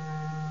Jake.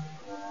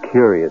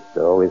 Curious,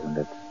 though, isn't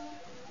it?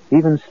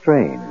 Even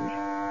strange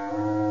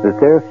that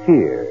their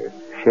fear,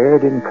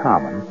 shared in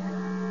common,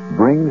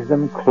 brings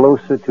them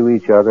closer to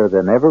each other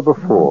than ever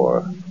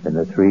before in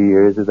the 3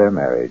 years of their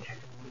marriage.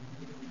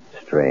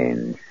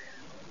 Strange.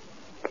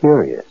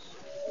 Curious.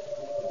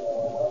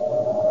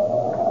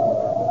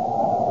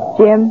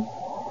 Jim?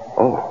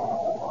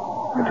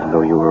 Oh, I didn't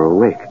know you were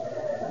awake.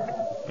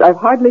 I've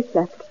hardly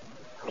slept.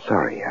 I'm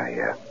sorry.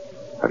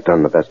 I've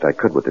done the best I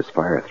could with this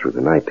fire through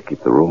the night to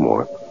keep the room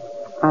warm.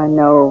 I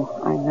know.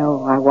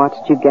 I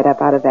watched you get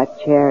up out of that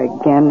chair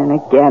again and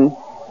again.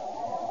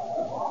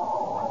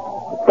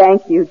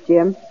 Thank you,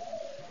 Jim.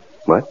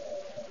 What?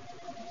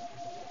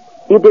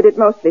 You did it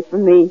mostly for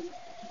me.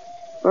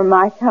 For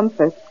my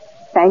comfort.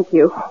 Thank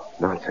you.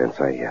 Nonsense.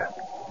 I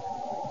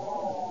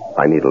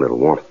need a little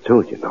warmth,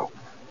 too, you know.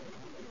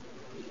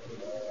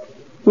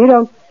 You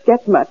don't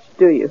get much,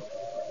 do you?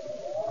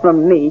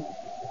 From me.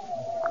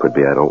 Could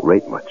be I don't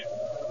rate much.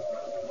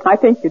 I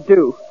think you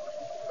do.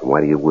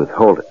 Why do you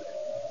withhold it?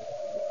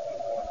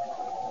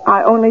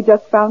 I only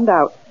just found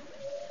out.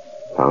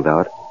 Found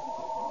out?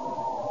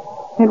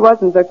 It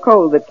wasn't the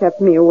cold that kept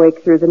me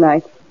awake through the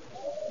night.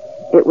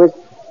 It was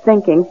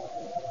thinking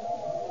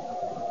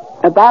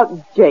about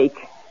Jake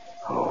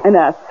and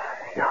us.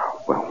 Yeah,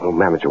 well, we'll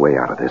manage a way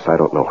out of this. I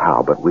don't know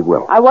how, but we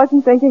will. I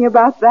wasn't thinking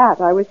about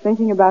that. I was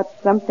thinking about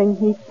something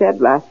he said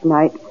last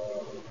night.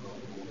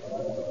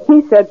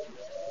 He said,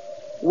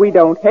 we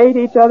don't hate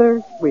each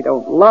other, we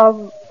don't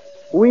love,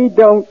 we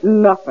don't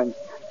nothing.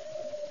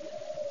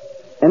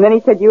 And then he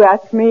said, you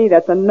ask me,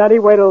 that's a nutty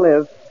way to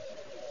live.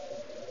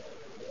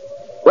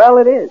 Well,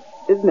 it is,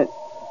 isn't it?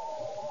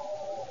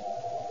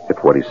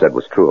 If what he said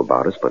was true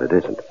about us, but it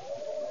isn't.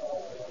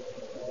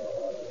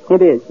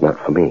 It is. Not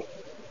for me.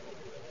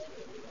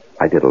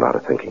 I did a lot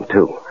of thinking,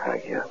 too.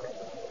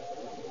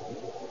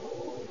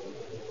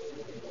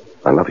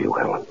 I love you,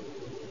 Helen.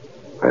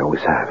 I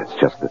always have. It's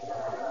just that...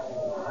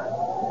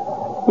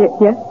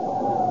 Yes?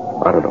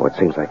 I don't know. It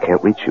seems I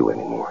can't reach you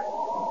anymore.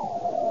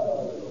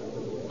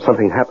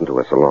 Something happened to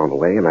us along the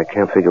way, and I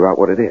can't figure out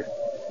what it is.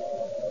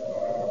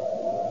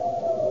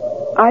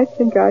 I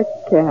think I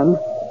can.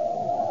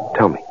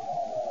 Tell me.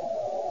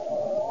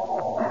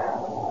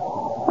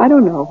 I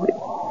don't know.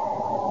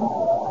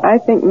 I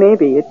think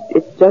maybe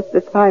it's just the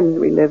times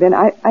we live in.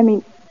 I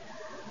mean,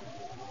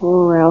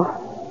 oh, well,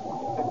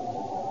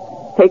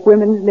 take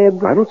women's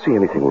lib. I don't see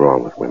anything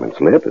wrong with women's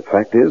lib. The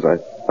fact is,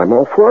 I'm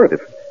all for it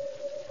if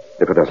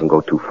it doesn't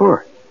go too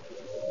far.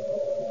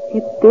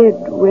 It did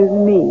with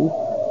me,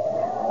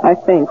 I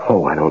think.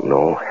 Oh, I don't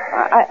know.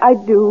 I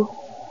do.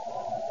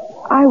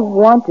 I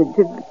wanted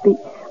to be...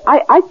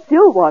 I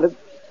still want to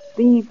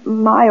be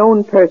my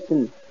own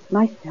person.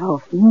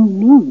 Myself.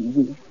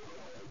 Me.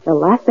 The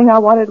last thing I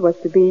wanted was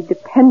to be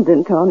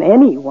dependent on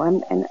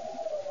anyone, and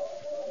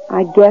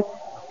I guess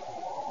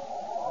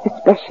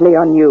especially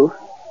on you.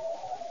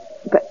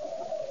 But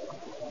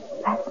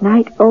last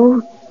night,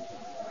 oh,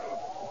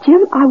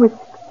 Jim, I was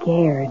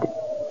scared.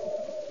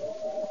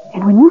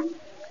 And when you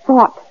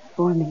fought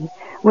for me,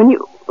 when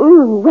you,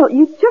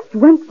 you just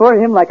went for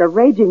him like a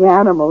raging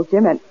animal,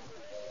 Jim, and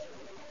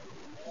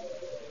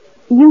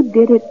you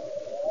did it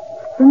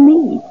for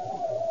me.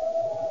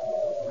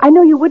 I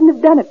know you wouldn't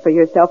have done it for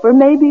yourself, or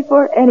maybe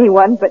for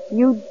anyone, but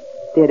you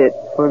did it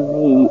for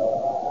me.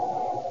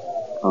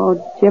 Oh,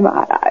 Jim,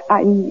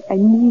 I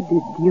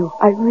needed you.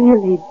 I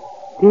really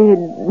did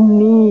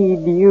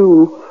need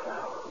you.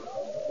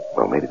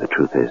 Well, maybe the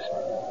truth is...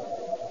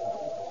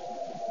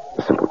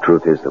 The simple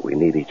truth is that we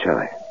need each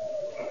other.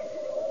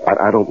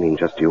 I don't mean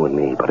just you and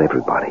me, but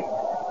everybody.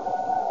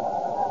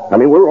 I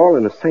mean, we're all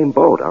in the same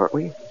boat, aren't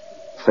we?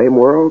 Same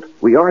world.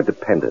 We are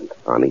dependent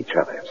on each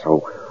other,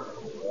 so...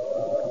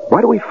 Why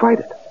do we fight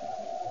it?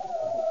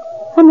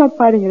 I'm not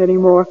fighting it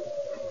anymore.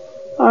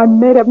 I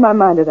made up my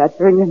mind to that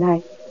during the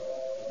night.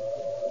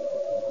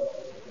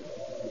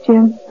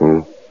 Jim?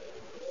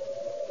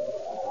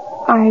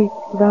 I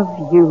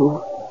love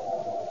you.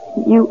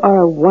 You are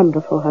a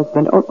wonderful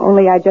husband,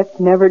 only I just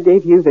never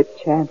gave you the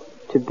chance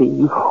to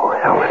be. Oh,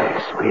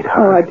 Helen, sweetheart.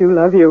 Oh, I do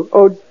love you.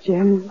 Oh,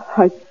 Jim,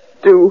 I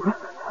do.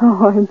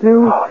 Oh, I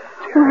do. Oh,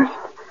 dearest.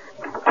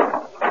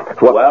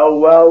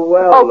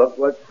 Well, look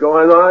what's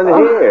going on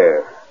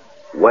here.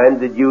 When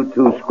did you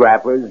two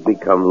scrappers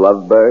become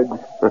lovebirds?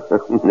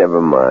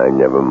 Never mind.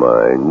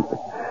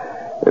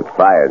 The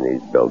fire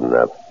needs building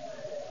up.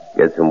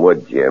 Get some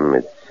wood, Jim.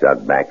 It's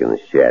out back in the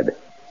shed.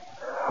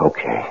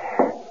 Okay.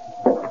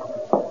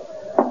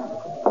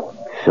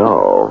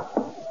 So,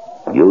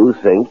 you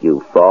think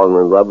you've fallen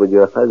in love with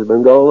your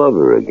husband all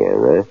over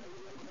again, eh?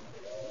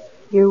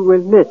 You were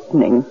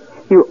listening.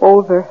 You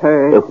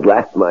overheard. For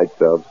that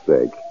myself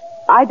sake.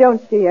 I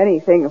don't see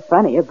anything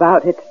funny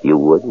about it. You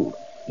wouldn't.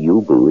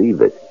 You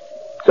believe it.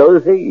 So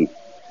does he.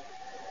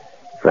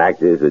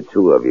 Fact is, the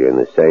two of you in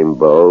the same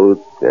boat,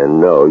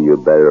 and no, you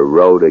better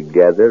row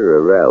together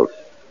or else.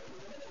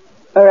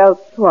 Or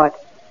else what?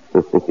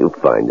 You'll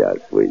find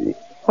out, sweetie.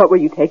 What will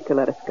you take to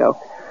let us go?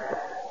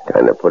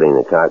 Kind of putting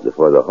the cart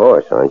before the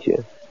horse, aren't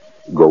you?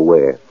 Go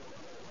where?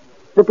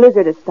 The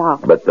blizzard has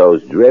stopped. But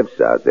those drifts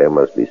out there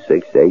must be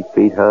 6 to 8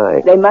 feet high.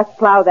 They must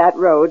plow that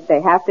road.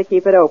 They have to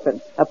keep it open.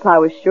 A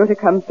plow is sure to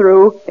come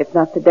through, if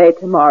not today,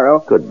 tomorrow.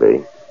 Could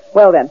be.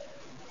 Well, then.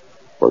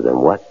 Well, then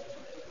what?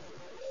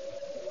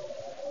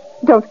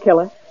 Don't kill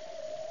us.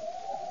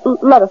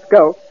 Let us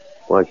go.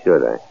 Why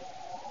should I?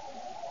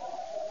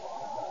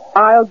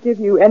 I'll give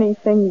you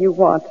anything you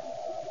want.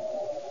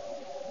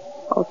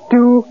 I'll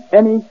do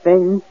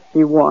anything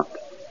you want.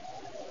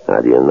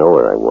 How do you know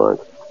what I want?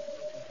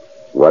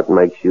 What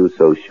makes you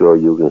so sure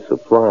you can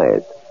supply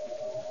it?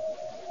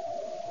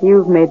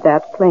 You've made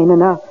that plain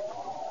enough.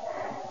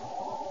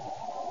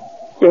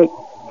 Jake,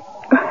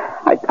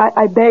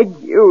 I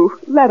beg you,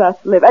 let us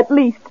live. At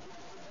least,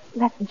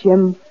 let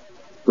Jim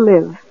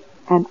live.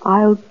 And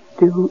I'll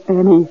do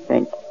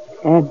anything.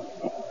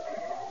 Anything.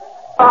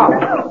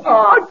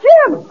 Oh,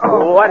 Jim!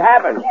 Oh, what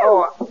happened?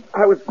 Oh,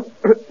 I was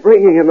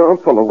bringing an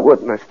armful of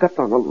wood and I stepped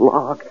on a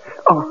log.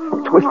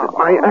 Oh, twisted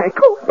my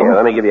ankle. Here,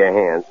 let me give you a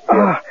hand.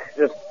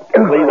 Just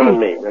lean on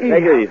me. Now,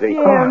 take it easy.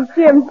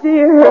 Jim,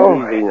 dear.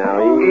 Easy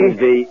now,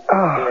 easy.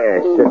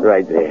 Yeah, sit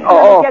right there.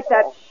 Oh. Get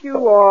that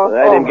shoe off.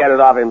 Let him get it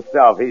off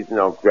himself. He's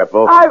no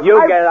cripple.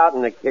 You get out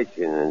in the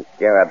kitchen and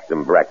scare up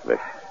some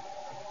breakfast.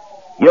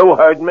 You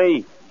heard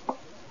me.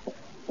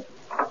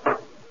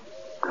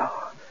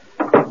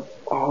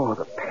 Oh,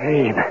 the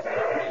pain.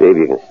 See if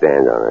you can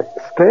stand on it.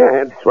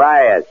 Stand?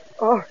 Try it.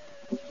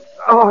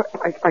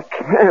 I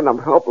can't. I'm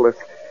helpless.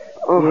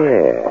 Oh.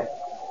 Yeah.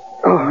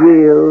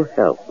 Real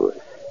helpless.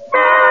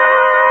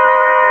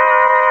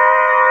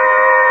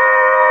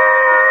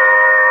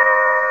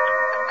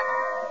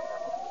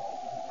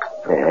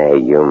 Hey,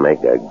 you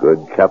make a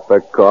good cup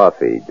of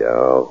coffee,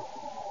 Doe.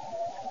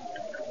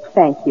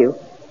 Thank you.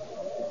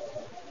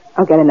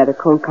 I'll get another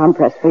cold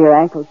compress for your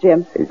ankle,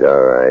 Jim. He's all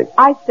right.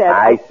 I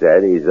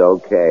said he's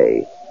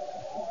okay.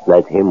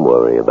 Let him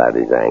worry about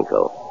his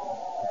ankle.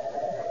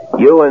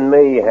 You and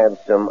me have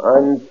some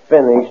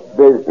unfinished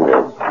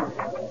business.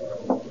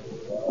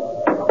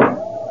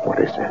 What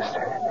is this?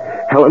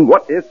 Helen,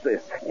 what is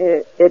this?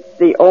 It's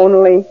the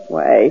only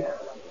way.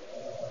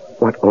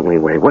 What only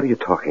way? What are you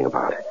talking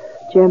about?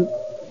 Jim,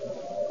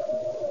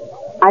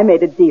 I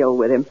made a deal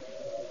with him.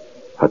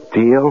 A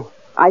deal?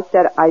 I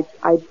said I'd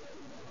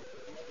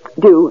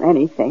do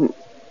anything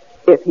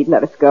if he'd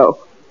let us go.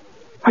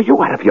 Are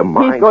you out of your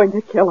mind? He's going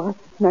to kill us.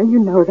 Now, you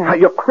know that.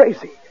 You're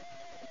crazy.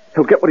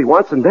 He'll get what he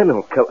wants and then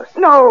he'll kill us.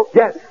 No.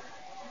 Yes.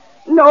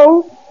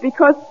 No,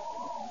 because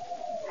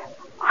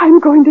I'm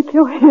going to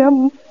kill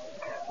him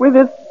with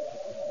this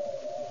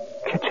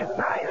kitchen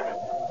knife.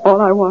 All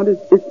I want is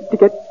to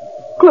get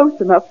close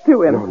enough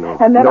to him. No.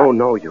 And then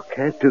No, you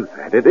can't do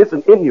that. It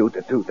isn't in you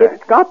to do that.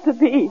 It's got to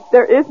be.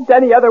 There isn't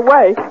any other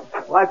way.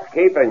 What's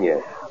keeping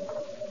you?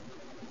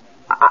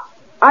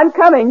 I'm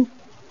coming.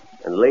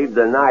 And leave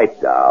the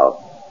knife,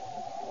 doll.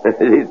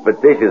 These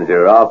petitions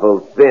are awful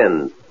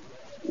thin.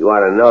 You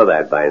ought to know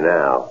that by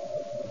now.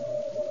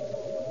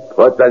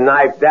 Put the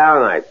knife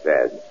down, I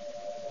said.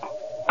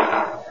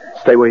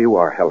 Stay where you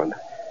are, Helen.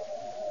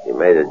 You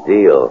made a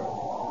deal.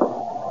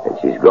 And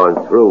she's gone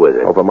through with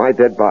it. Over my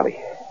dead body.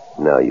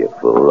 No, you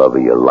fool. Over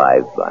your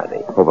live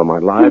body. Over my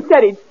life? He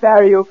said he'd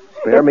spare you.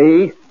 Spare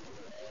me?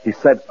 He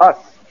said us.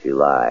 She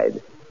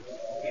lied.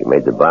 She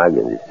made the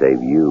bargain to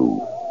save you.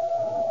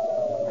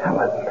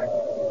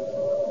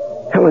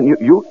 Helen,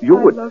 you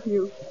would... I love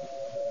you.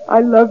 I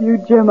love you,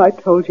 Jim. I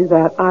told you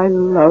that. I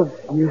love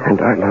you.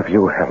 And I love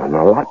you, Helen,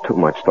 a lot too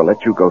much to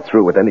let you go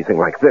through with anything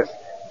like this.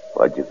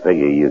 What you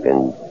figure you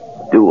can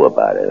do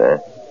about it, huh?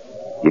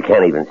 You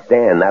can't even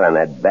stand, not on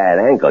that bad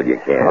ankle you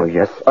can't. Oh,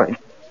 yes, I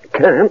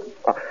can.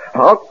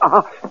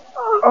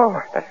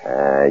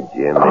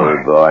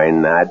 Jimmy, boy,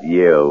 not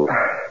you.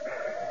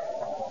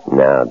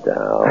 Now,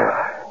 doll.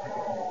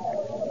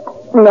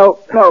 No.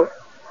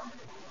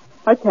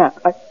 I can't.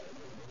 I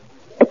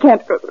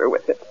can't go through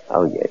with it.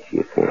 Oh, yes,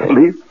 you can.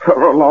 Leave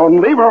her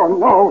alone. Leave her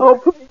alone. Oh,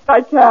 please,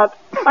 I can't.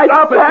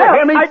 Stop it, you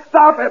hear me?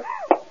 Stop it.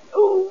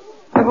 Oh,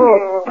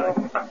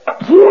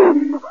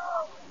 Jim.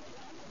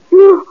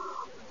 You...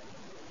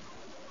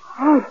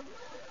 How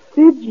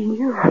did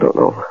you? I don't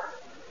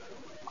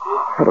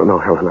know,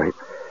 Helen.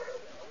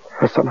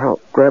 I somehow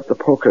grabbed the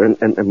poker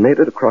and made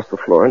it across the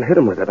floor and hit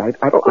him with it. I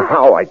don't know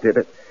how I did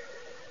it.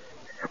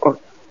 Oh,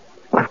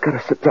 I've got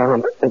to sit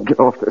down and get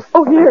off this.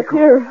 Oh,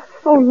 here.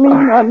 Oh,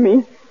 lean on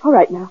me. All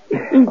right, now.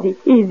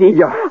 Easy.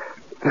 Yeah,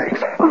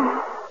 thanks.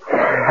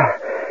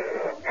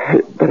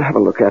 You better have a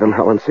look at him,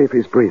 Helen. See if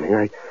he's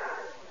breathing.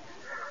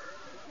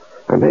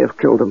 I may have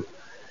killed him.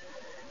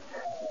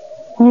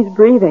 He's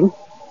breathing.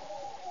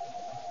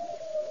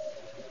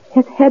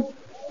 His head's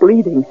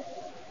bleeding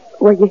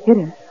where you hit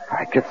him. All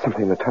right, get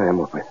something to tie him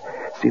up with.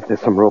 See if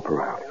there's some rope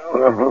around.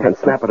 And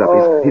snap it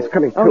up. He's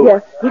coming to. Oh,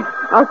 yes.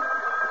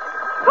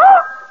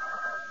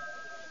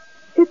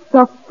 It's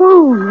a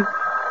phone.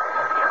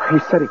 He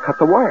said he cut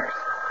the wires.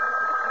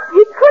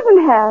 He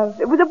couldn't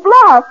have. It was a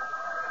bluff.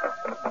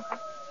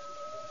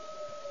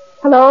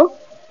 Hello?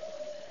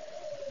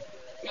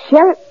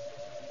 Sheriff?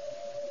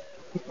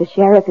 It's the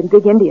sheriff in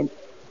Big Indian.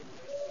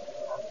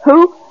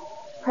 Who?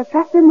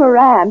 Professor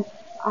Moran.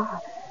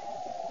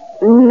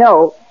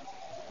 No.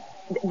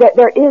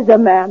 There is a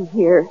man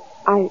here.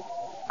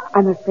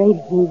 I'm afraid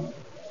he's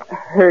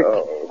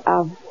hurt.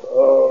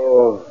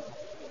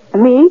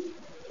 Me?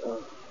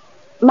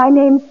 My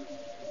name's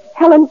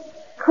Helen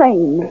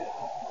Crane.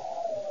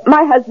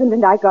 My husband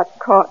and I got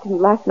caught in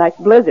last night's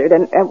blizzard,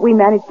 and we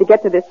managed to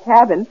get to this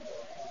cabin,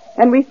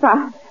 and we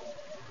found...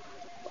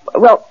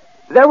 Well,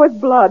 there was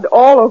blood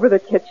all over the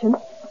kitchen,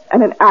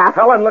 and an axe.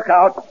 Helen, look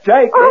out.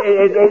 Jake,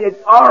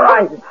 it's all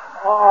right.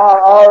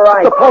 All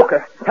right. The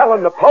poker.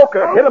 Helen, the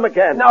poker. Hit him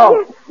again.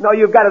 No,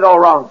 you've got it all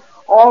wrong.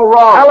 All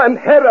wrong. Helen,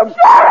 hit him.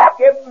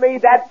 Give me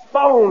that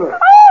phone.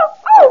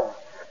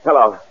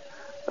 Hello,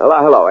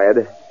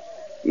 Ed.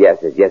 Yes,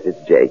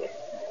 it's Jake.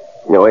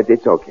 No,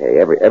 it's okay.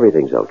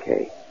 Everything's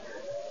okay.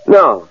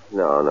 No,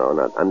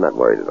 I'm not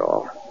worried at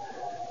all.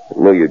 I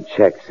knew you'd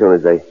check as soon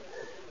as they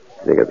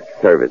got the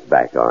service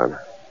back on.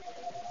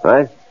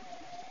 What?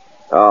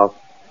 Oh,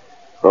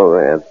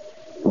 man.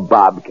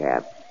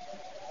 Bobcat.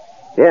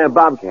 Yeah,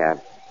 Bobcat.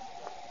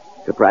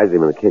 Surprised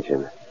him in the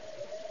kitchen.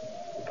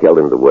 Killed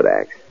him with a wood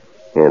axe.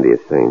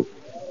 Handiest thing.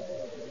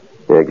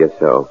 Yeah, I guess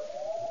so.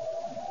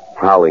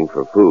 Prowling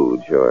for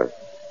food, sure.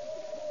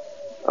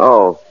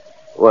 Oh,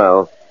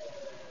 well,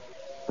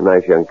 a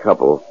nice young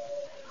couple.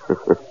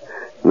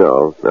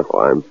 No,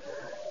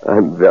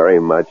 I'm very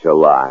much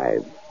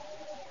alive.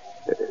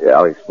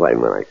 I'll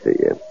explain when I see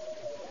you.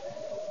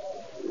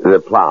 The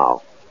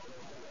plow.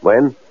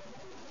 When?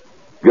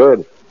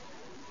 Good.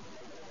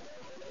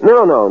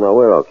 No,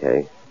 we're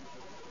okay.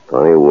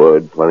 Plenty of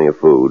wood, plenty of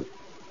food.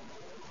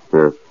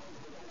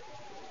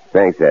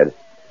 Thanks, Ed.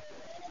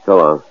 So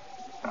long.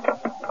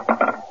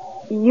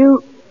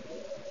 You...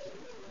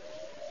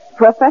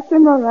 Professor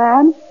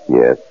Moran?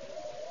 Yes.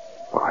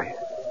 Why?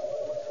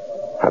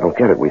 I don't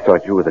get it. We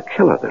thought you were the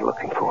killer they're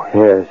looking for.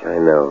 Yes, I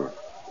know.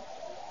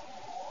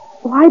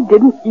 Why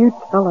didn't you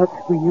tell us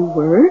who you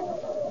were?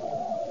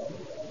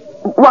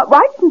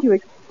 Why didn't you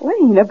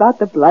explain about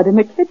the blood in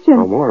the kitchen?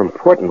 Well, more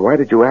important, why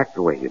did you act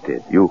the way you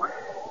did? You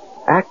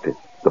acted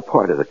the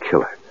part of the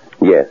killer.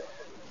 Yes.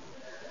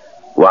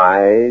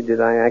 Why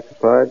did I act the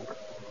part?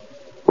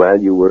 Well,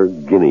 you were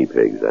guinea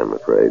pigs, I'm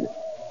afraid.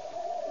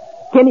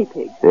 Guinea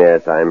pigs?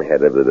 Yes, I'm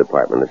head of the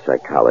Department of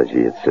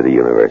Psychology at City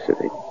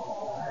University.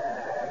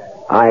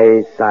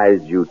 I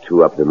sized you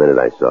two up the minute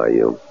I saw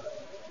you.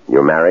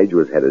 Your marriage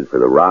was headed for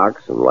the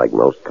rocks, and like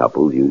most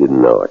couples, you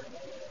didn't know it.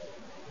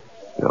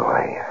 No,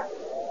 I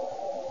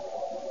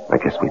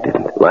guess we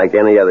didn't. Like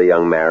any other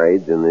young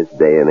marrieds in this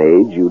day and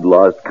age, you'd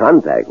lost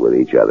contact with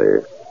each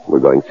other. We're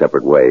going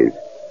separate ways.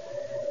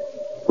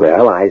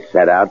 Well, I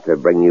set out to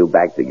bring you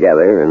back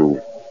together,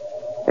 and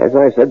as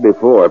I said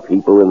before,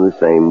 people in the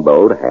same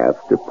boat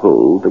have to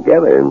pull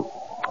together.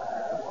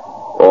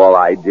 All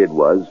I did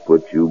was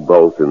put you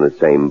both in the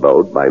same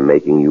boat by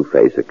making you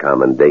face a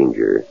common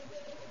danger.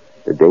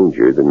 A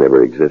danger that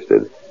never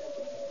existed.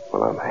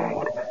 Well, I'm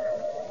hanged.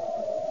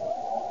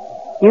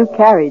 You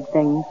carried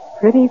things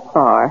pretty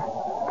far,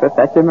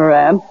 Professor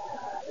Moran.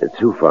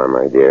 Too far,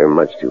 my dear.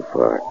 Much too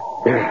far.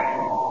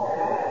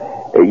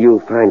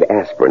 You'll find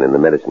aspirin in the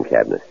medicine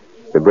cabinet.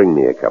 Bring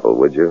me a couple,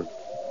 would you?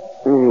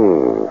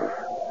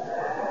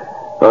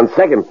 On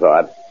second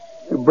thought,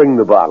 bring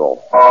the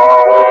bottle.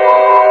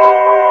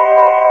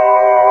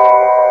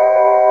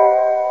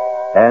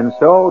 And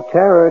so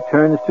terror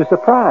turns to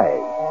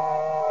surprise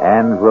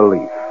and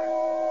relief.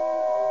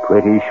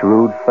 Pretty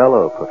shrewd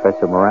fellow,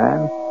 Professor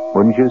Moran,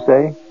 wouldn't you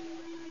say?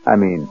 I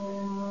mean,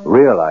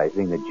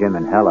 realizing that Jim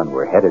and Helen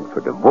were headed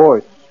for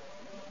divorce,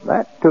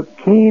 that took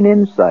keen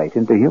insight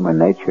into human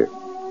nature.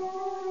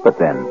 But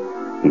then,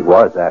 he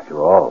was,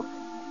 after all,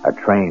 a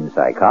trained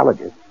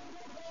psychologist.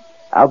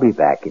 I'll be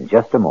back in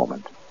just a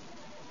moment.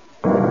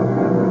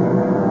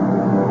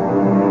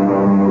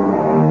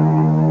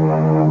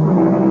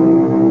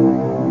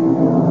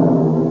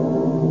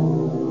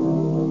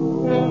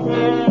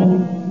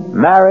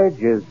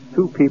 Marriage is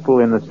two people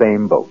in the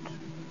same boat.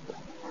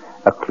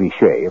 A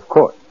cliche, of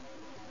course.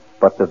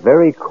 But the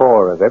very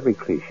core of every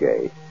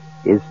cliche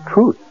is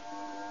truth.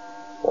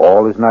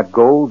 All is not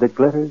gold that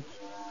glitters.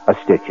 A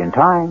stitch in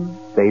time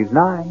saves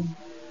 9,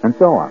 and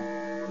so on.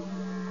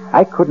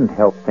 I couldn't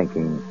help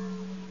thinking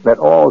that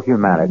all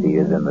humanity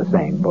is in the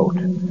same boat.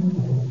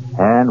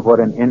 And what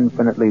an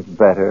infinitely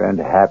better and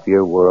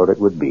happier world it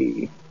would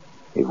be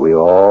if we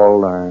all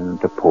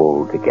learned to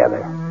pull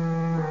together.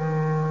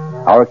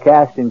 Our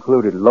cast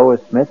included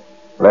Lois Smith,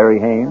 Larry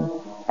Haynes,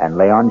 and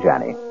Leon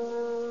Janney.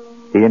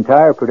 The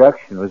entire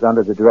production was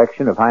under the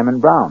direction of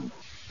Hyman Brown.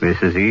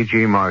 This is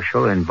E.G.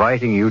 Marshall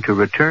inviting you to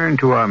return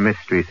to our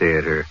Mystery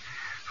Theater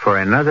for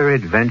another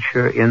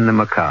adventure in the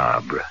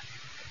macabre.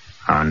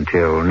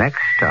 Until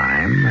next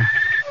time,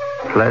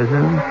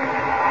 pleasant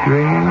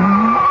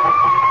dreams.